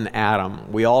in Adam.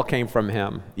 We all came from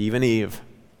him, even Eve.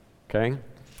 Okay?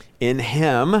 In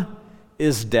him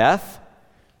is death.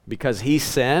 Because he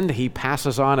sinned, he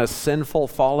passes on a sinful,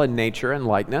 fallen nature and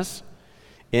likeness.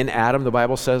 In Adam, the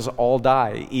Bible says, all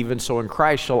die. Even so in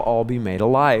Christ shall all be made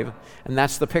alive. And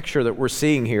that's the picture that we're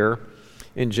seeing here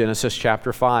in Genesis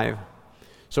chapter 5.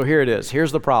 So here it is.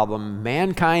 Here's the problem.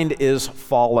 Mankind is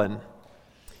fallen.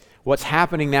 What's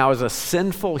happening now is a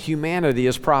sinful humanity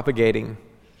is propagating.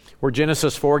 Where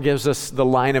Genesis 4 gives us the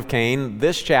line of Cain,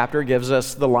 this chapter gives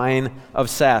us the line of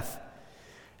Seth.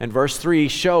 And verse 3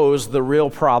 shows the real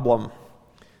problem.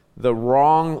 The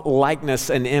wrong likeness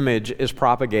and image is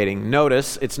propagating.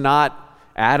 Notice, it's not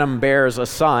Adam bears a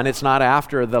son. It's not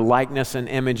after the likeness and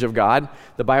image of God.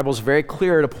 The Bible's very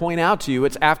clear to point out to you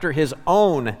it's after his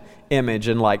own image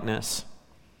and likeness.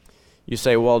 You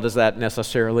say, well, does that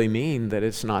necessarily mean that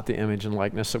it's not the image and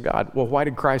likeness of God? Well, why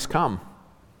did Christ come?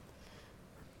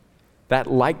 That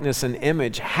likeness and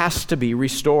image has to be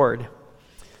restored.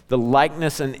 The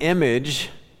likeness and image,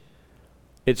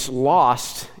 it's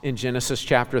lost in Genesis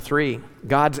chapter 3.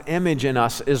 God's image in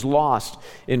us is lost.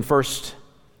 In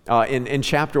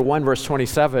chapter 1, verse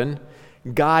 27,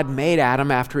 God made Adam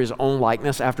after his own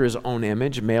likeness, after his own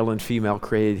image. Male and female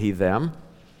created he them.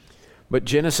 But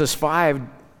Genesis 5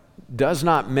 does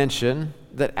not mention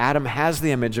that Adam has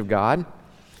the image of God.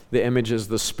 The image is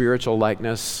the spiritual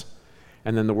likeness,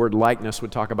 and then the word likeness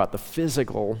would talk about the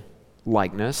physical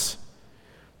likeness.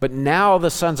 But now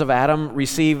the sons of Adam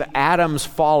receive Adam's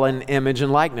fallen image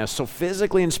and likeness. So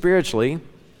physically and spiritually,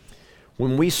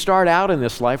 When we start out in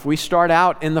this life, we start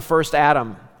out in the first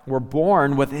Adam. We're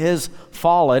born with his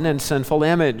fallen and sinful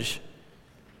image.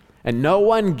 And no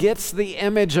one gets the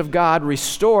image of God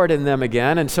restored in them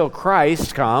again until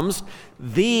Christ comes.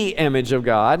 The image of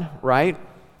God, right,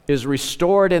 is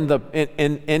restored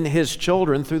in his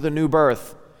children through the new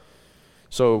birth.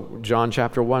 So John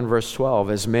chapter 1, verse 12,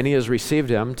 as many as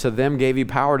received him, to them gave he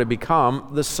power to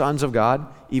become the sons of God,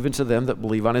 even to them that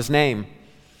believe on his name.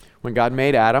 When God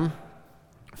made Adam,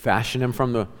 fashioned him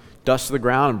from the dust of the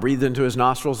ground and breathed into his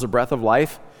nostrils the breath of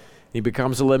life, he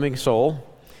becomes a living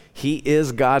soul. He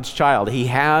is God's child. He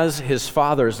has his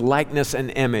father's likeness and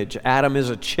image. Adam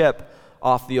is a chip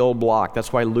off the old block.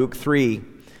 That's why Luke 3,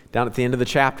 down at the end of the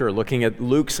chapter, looking at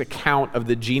Luke's account of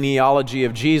the genealogy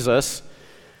of Jesus,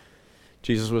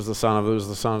 Jesus was the son of, who was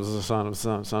the son of the son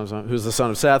of, who was the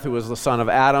son of Seth, who was the son of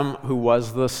Adam, who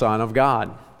was the son of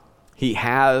God. He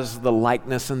has the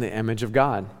likeness and the image of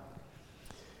God.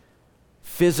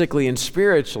 Physically and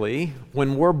spiritually,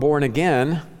 when we're born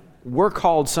again, we're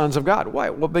called sons of God. Why?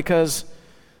 Well, because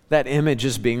that image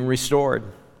is being restored.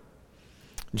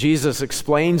 Jesus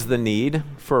explains the need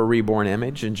for a reborn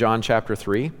image in John chapter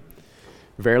 3.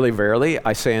 Verily, verily,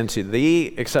 I say unto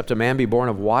thee, except a man be born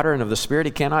of water and of the Spirit,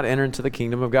 he cannot enter into the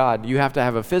kingdom of God. You have to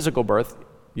have a physical birth.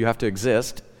 You have to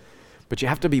exist. But you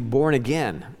have to be born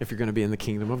again if you're going to be in the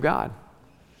kingdom of God.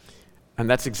 And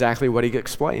that's exactly what he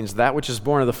explains. That which is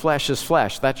born of the flesh is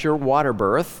flesh. That's your water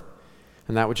birth.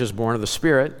 And that which is born of the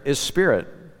Spirit is spirit.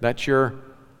 That's your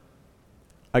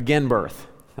again birth.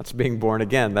 That's being born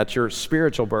again. That's your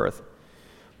spiritual birth.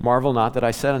 Marvel not that I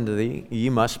said unto thee, ye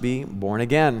must be born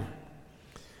again.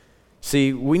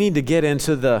 See, we need to get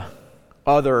into the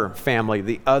other family,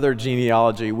 the other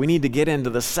genealogy. We need to get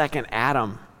into the second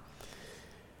Adam.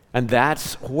 And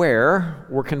that's where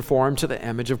we're conformed to the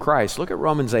image of Christ. Look at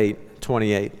Romans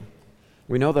 8:28.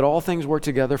 We know that all things work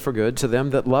together for good to them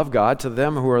that love God, to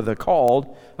them who are the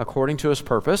called according to his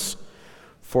purpose.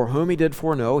 For whom he did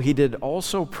foreknow, he did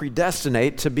also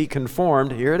predestinate to be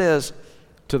conformed, here it is,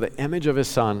 to the image of his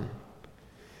Son,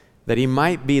 that he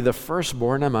might be the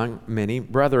firstborn among many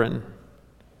brethren.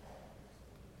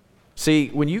 See,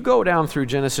 when you go down through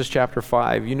Genesis chapter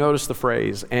 5, you notice the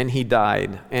phrase, and he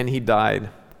died,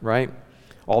 right?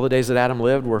 All the days that Adam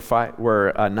lived were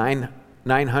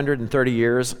 930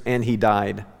 years, and he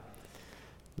died.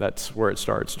 That's where it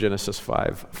starts, Genesis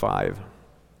 5:5.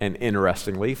 And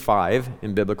interestingly, 5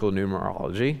 in biblical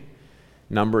numerology,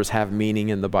 numbers have meaning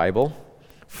in the Bible.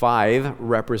 5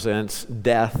 represents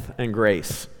death and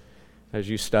grace as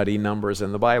you study numbers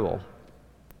in the Bible.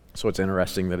 So it's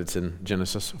interesting that it's in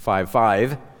Genesis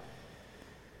 5:5.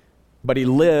 But he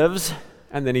lives,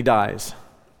 and then he dies.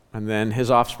 And then his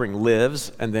offspring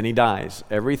lives, and then he dies.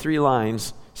 Every 3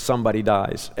 lines, somebody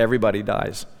dies. Everybody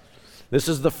dies. This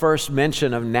is the first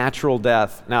mention of natural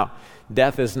death. Now,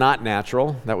 death is not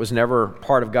natural. That was never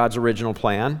part of God's original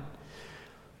plan.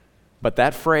 But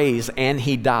that phrase, and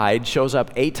he died, shows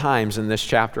up 8 times in this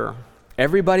chapter.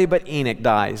 Everybody but Enoch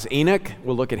dies. Enoch,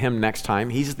 we'll look at him next time.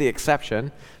 He's the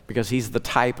exception because he's the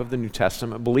type of the New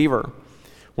Testament believer.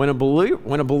 When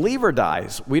a believer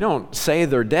dies, we don't say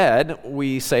they're dead.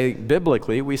 We say,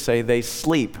 biblically, we say they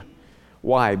sleep.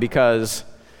 Why? Because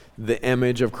the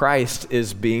image of Christ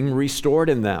is being restored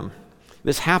in them.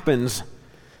 This happens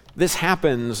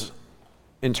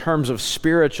in terms of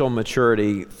spiritual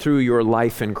maturity through your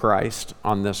life in Christ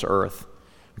on this earth.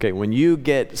 Okay, when you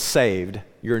get saved,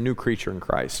 you're a new creature in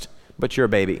Christ, but you're a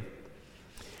baby.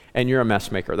 And you're a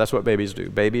mess maker. That's what babies do.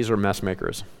 Babies are mess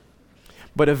makers.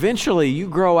 But eventually you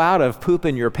grow out of poop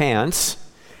in your pants,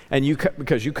 and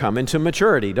because you come into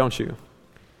maturity, don't you?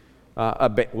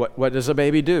 What does a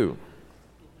baby do?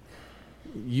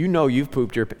 You know you've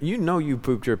pooped your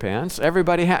pants.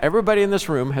 Everybody in this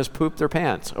room has pooped their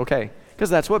pants, okay? Because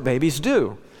that's what babies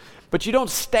do. But you don't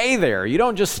stay there. You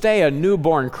don't just stay a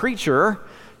newborn creature.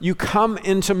 You come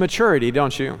into maturity,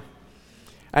 don't you?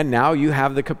 And now you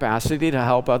have the capacity to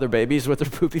help other babies with their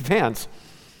poopy pants,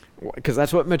 because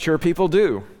that's what mature people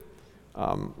do.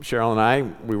 Cheryl and I,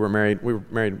 we were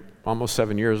married almost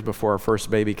 7 years before our first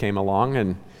baby came along,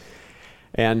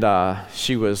 and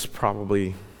she was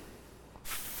probably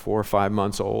 4 or 5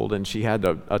 months old, and she had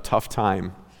a tough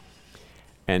time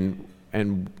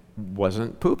and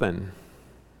wasn't pooping.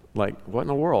 Like, what in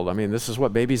the world? I mean, this is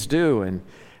what babies do,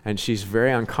 and she's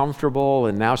very uncomfortable,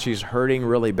 and now she's hurting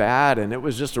really bad, and it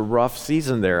was just a rough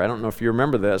season there. I don't know if you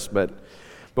remember this, but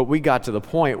we got to the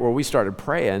point where we started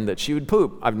praying that she would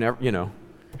poop. I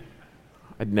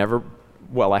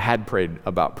had prayed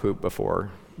about poop before,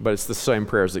 but it's the same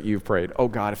prayers that you've prayed. Oh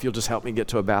God, if you'll just help me get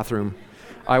to a bathroom,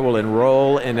 I will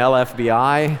enroll in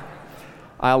LFBI.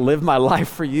 I'll live my life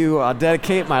for you. I'll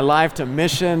dedicate my life to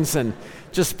missions, and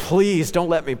just please don't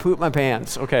let me poop my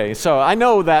pants. Okay, so I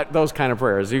know that those kind of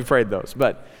prayers, you've prayed those,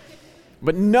 but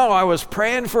no, I was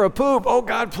praying for a poop. Oh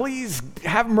God, please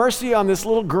have mercy on this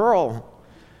little girl.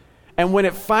 And when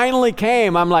it finally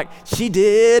came, I'm like, she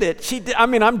did it.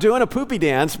 I'm doing a poopy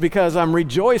dance because I'm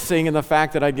rejoicing in the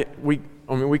fact that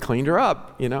we cleaned her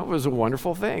up. It was a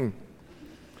wonderful thing.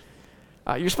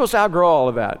 You're supposed to outgrow all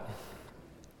of that.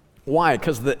 Why?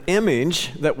 Because the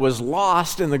image that was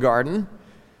lost in the garden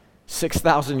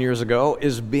 6,000 years ago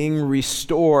is being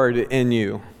restored in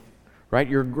you, right?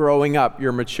 You're growing up,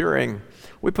 you're maturing.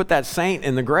 We put that saint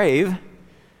in the grave.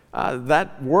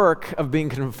 That work of being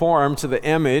conformed to the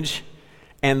image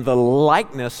and the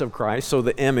likeness of Christ, so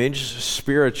the image,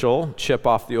 spiritual, chip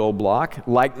off the old block,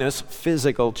 likeness,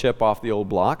 physical, chip off the old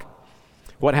block.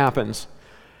 What happens?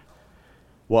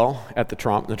 Well, at the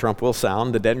trump will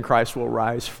sound, the dead in Christ will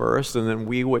rise first, and then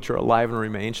we which are alive and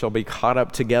remain shall be caught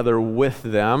up together with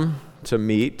them to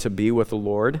be with the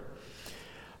Lord.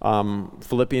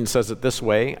 Philippians says it this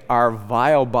way, our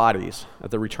vile bodies,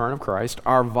 at the return of Christ,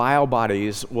 our vile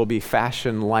bodies will be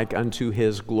fashioned like unto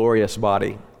his glorious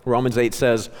body. Romans 8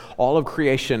 says, all of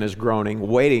creation is groaning,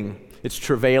 waiting, it's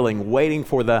travailing, waiting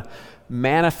for the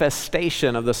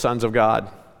manifestation of the sons of God.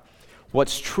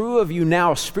 What's true of you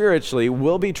now spiritually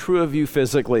will be true of you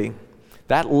physically.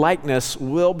 That likeness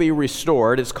will be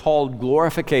restored. It's called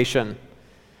glorification.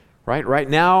 Right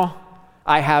now,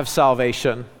 I have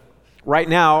salvation. Right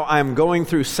now, I'm going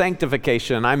through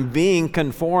sanctification. I'm being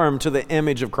conformed to the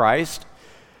image of Christ.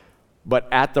 But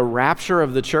at the rapture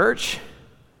of the church,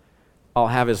 I'll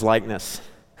have his likeness.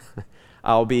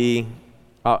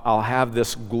 I'll have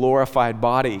this glorified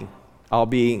body. I'll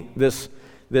be this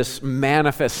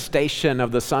manifestation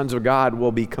of the sons of God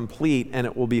will be complete, and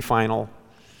it will be final.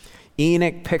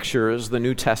 Enoch pictures the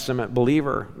New Testament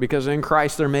believer, because in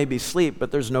Christ there may be sleep,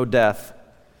 but there's no death.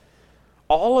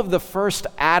 All of the first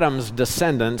Adam's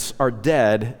descendants are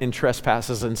dead in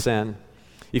trespasses and sin.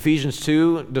 Ephesians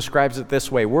 2 describes it this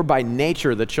way, we're by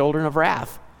nature the children of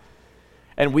wrath.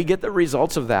 And we get the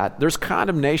results of that. There's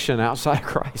condemnation outside of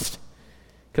Christ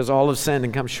because all have sinned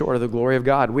and come short of the glory of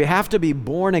God. We have to be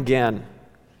born again.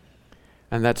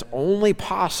 And that's only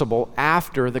possible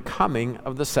after the coming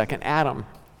of the second Adam.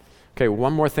 Okay,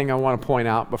 one more thing I want to point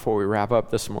out before we wrap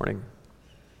up this morning.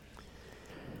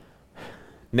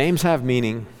 Names have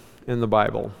meaning in the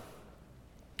Bible.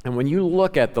 And when you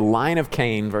look at the line of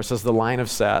Cain versus the line of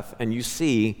Seth, and you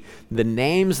see the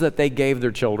names that they gave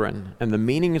their children and the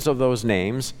meanings of those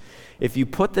names, if you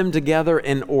put them together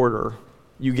in order,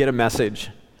 you get a message.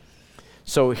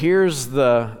 So here's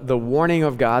the warning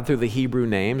of God through the Hebrew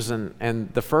names,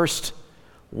 and the first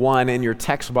one in your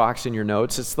text box in your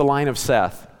notes, it's the line of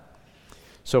Seth.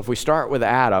 So if we start with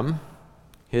Adam,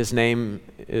 his name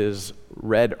is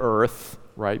red earth,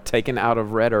 right? Taken out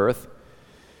of red earth.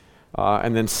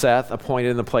 And then Seth, appointed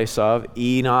in the place of.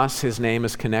 Enos, his name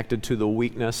is connected to the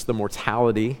weakness, the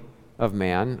mortality of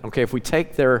man. Okay, if we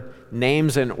take their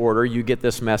names in order, you get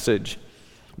this message.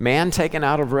 Man taken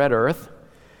out of red earth,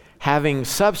 having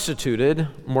substituted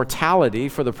mortality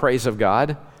for the praise of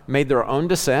God, made their own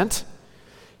descent,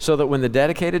 so that when the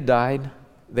dedicated died,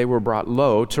 they were brought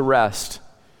low to rest.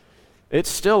 It's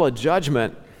still a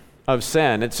judgment of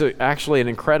sin. It's actually an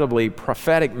incredibly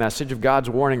prophetic message of God's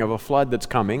warning of a flood that's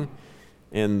coming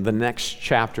in the next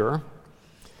chapter.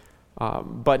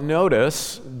 But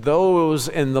notice, those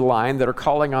in the line that are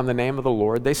calling on the name of the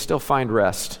Lord, they still find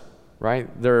rest, right?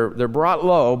 They're brought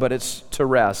low, but it's to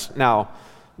rest. Now,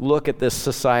 look at this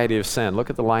society of sin. Look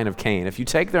at the line of Cain. If you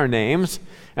take their names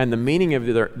and the meaning of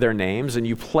their names and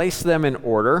you place them in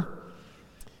order,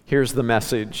 here's the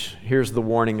message. Here's the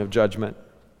warning of judgment.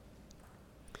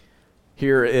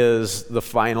 Here is the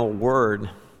final word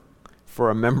for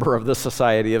a member of the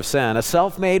society of sin. A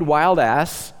self-made wild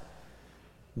ass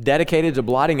dedicated to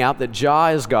blotting out that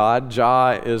Jah is God.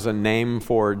 Jah is a name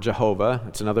for Jehovah.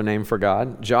 It's another name for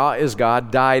God. Jah is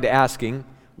God, died asking,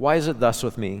 why is it thus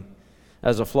with me?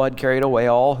 As a flood carried away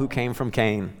all who came from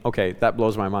Cain. Okay, that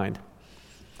blows my mind.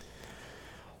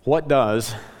 What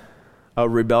does a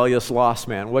rebellious lost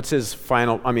man, what's his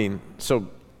final, so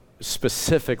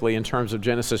specifically in terms of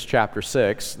Genesis chapter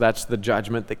 6, that's the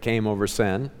judgment that came over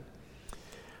sin.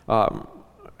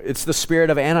 It's the spirit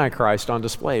of Antichrist on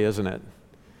display, isn't it?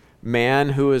 Man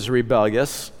who is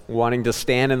rebellious, wanting to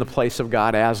stand in the place of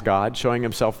God as God, showing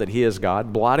himself that he is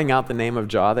God, blotting out the name of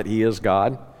Jah, that he is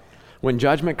God. When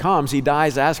judgment comes, he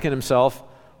dies asking himself,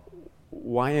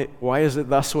 why is it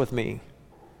thus with me?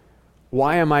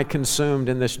 Why am I consumed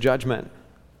in this judgment?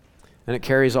 And it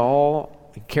carries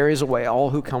away all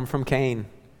who come from Cain.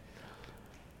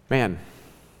 Man,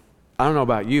 I don't know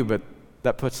about you, but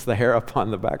that puts the hair up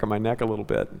on the back of my neck a little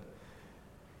bit.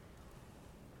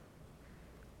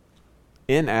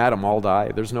 In Adam, all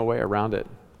die. There's no way around it.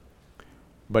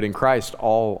 But in Christ,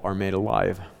 all are made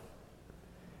alive.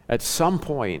 At some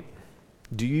point,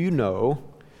 do you know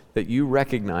that you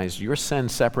recognized your sin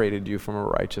separated you from a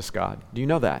righteous God? Do you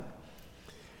know that?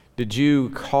 Did you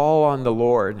call on the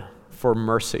Lord for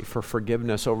mercy, for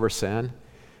forgiveness over sin,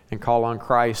 and call on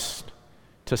Christ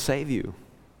to save you?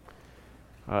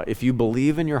 If you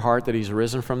believe in your heart that he's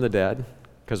risen from the dead,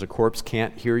 because a corpse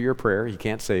can't hear your prayer, he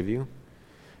can't save you.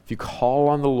 If you call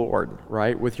on the Lord,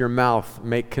 right, with your mouth,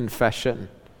 make confession.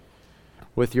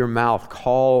 With your mouth,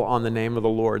 call on the name of the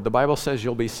Lord. The Bible says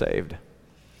you'll be saved.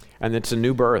 And it's a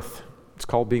new birth. It's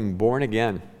called being born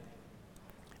again.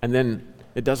 And then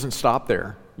it doesn't stop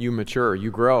there. You mature,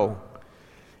 you grow.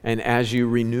 And as you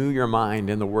renew your mind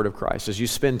in the Word of Christ, as you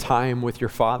spend time with your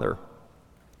Father,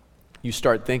 you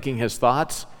start thinking his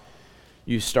thoughts,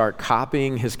 you start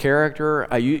copying his character,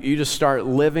 you just start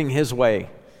living his way.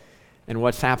 And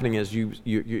what's happening is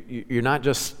you're not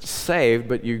just saved,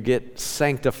 but you get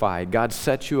sanctified. God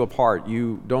sets you apart.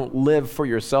 You don't live for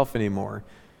yourself anymore.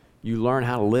 You learn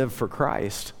how to live for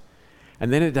Christ.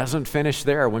 And then it doesn't finish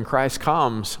there. When Christ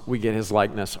comes, we get his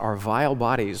likeness. Our vile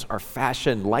bodies are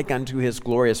fashioned like unto his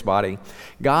glorious body.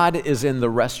 God is in the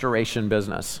restoration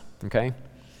business, okay?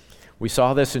 We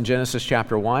saw this in Genesis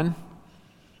chapter 1.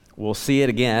 We'll see it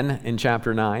again in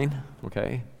chapter 9,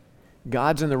 okay?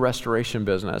 God's in the restoration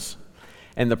business.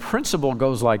 And the principle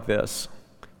goes like this.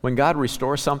 When God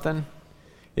restores something,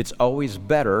 it's always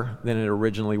better than it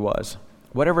originally was.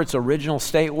 Whatever its original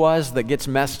state was that gets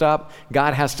messed up,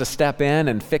 God has to step in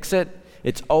and fix it.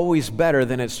 It's always better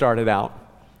than it started out.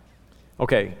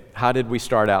 Okay, how did we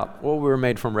start out? Well, we were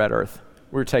made from red earth.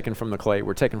 We were taken from the clay. We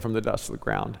were taken from the dust of the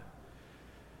ground.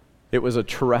 It was a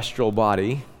terrestrial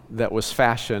body that was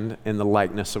fashioned in the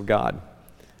likeness of God.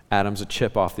 Adam's a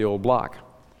chip off the old block.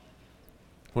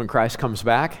 When Christ comes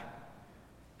back,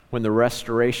 when the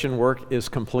restoration work is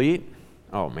complete,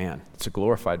 oh man, it's a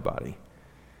glorified body.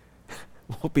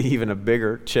 We'll be even a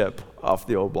bigger chip off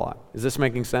the old block. Is this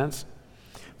making sense?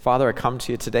 Father, I come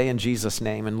to you today in Jesus'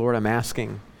 name, and Lord, I'm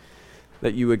asking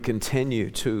that you would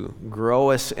continue to grow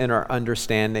us in our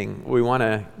understanding. We want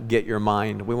to get your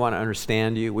mind. We want to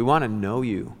understand you. We want to know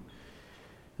you.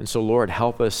 And so, Lord,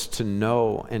 help us to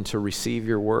know and to receive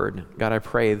your word. God, I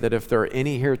pray that if there are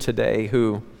any here today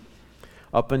who,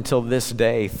 up until this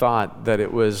day, thought that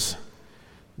it was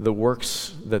the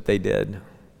works that they did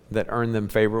that earned them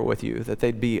favor with you, that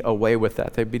they'd be away with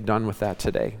that. They'd be done with that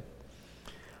today.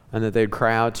 And that they'd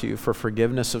cry out to you for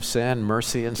forgiveness of sin,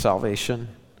 mercy, and salvation.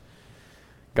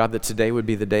 God, that today would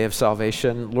be the day of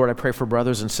salvation. Lord, I pray for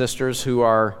brothers and sisters who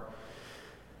are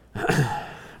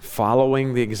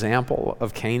following the example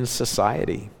of Cain's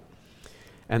society.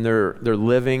 And they're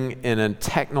living in a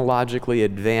technologically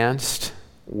advanced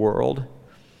world.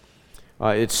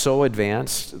 It's so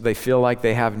advanced, they feel like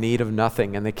they have need of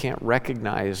nothing, and they can't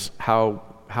recognize how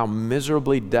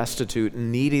miserably destitute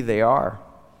and needy they are.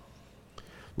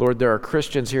 Lord, there are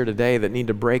Christians here today that need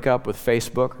to break up with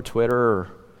Facebook or Twitter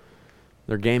or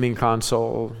their gaming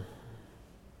console.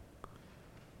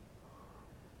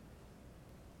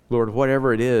 Lord,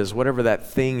 whatever it is, whatever that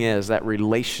thing is, that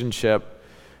relationship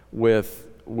with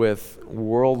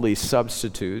worldly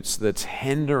substitutes that's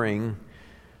hindering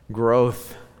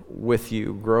growth with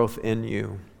you, growth in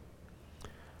you.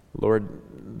 Lord,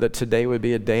 that today would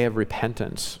be a day of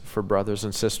repentance for brothers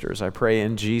and sisters. I pray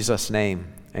in Jesus' name,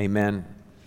 amen.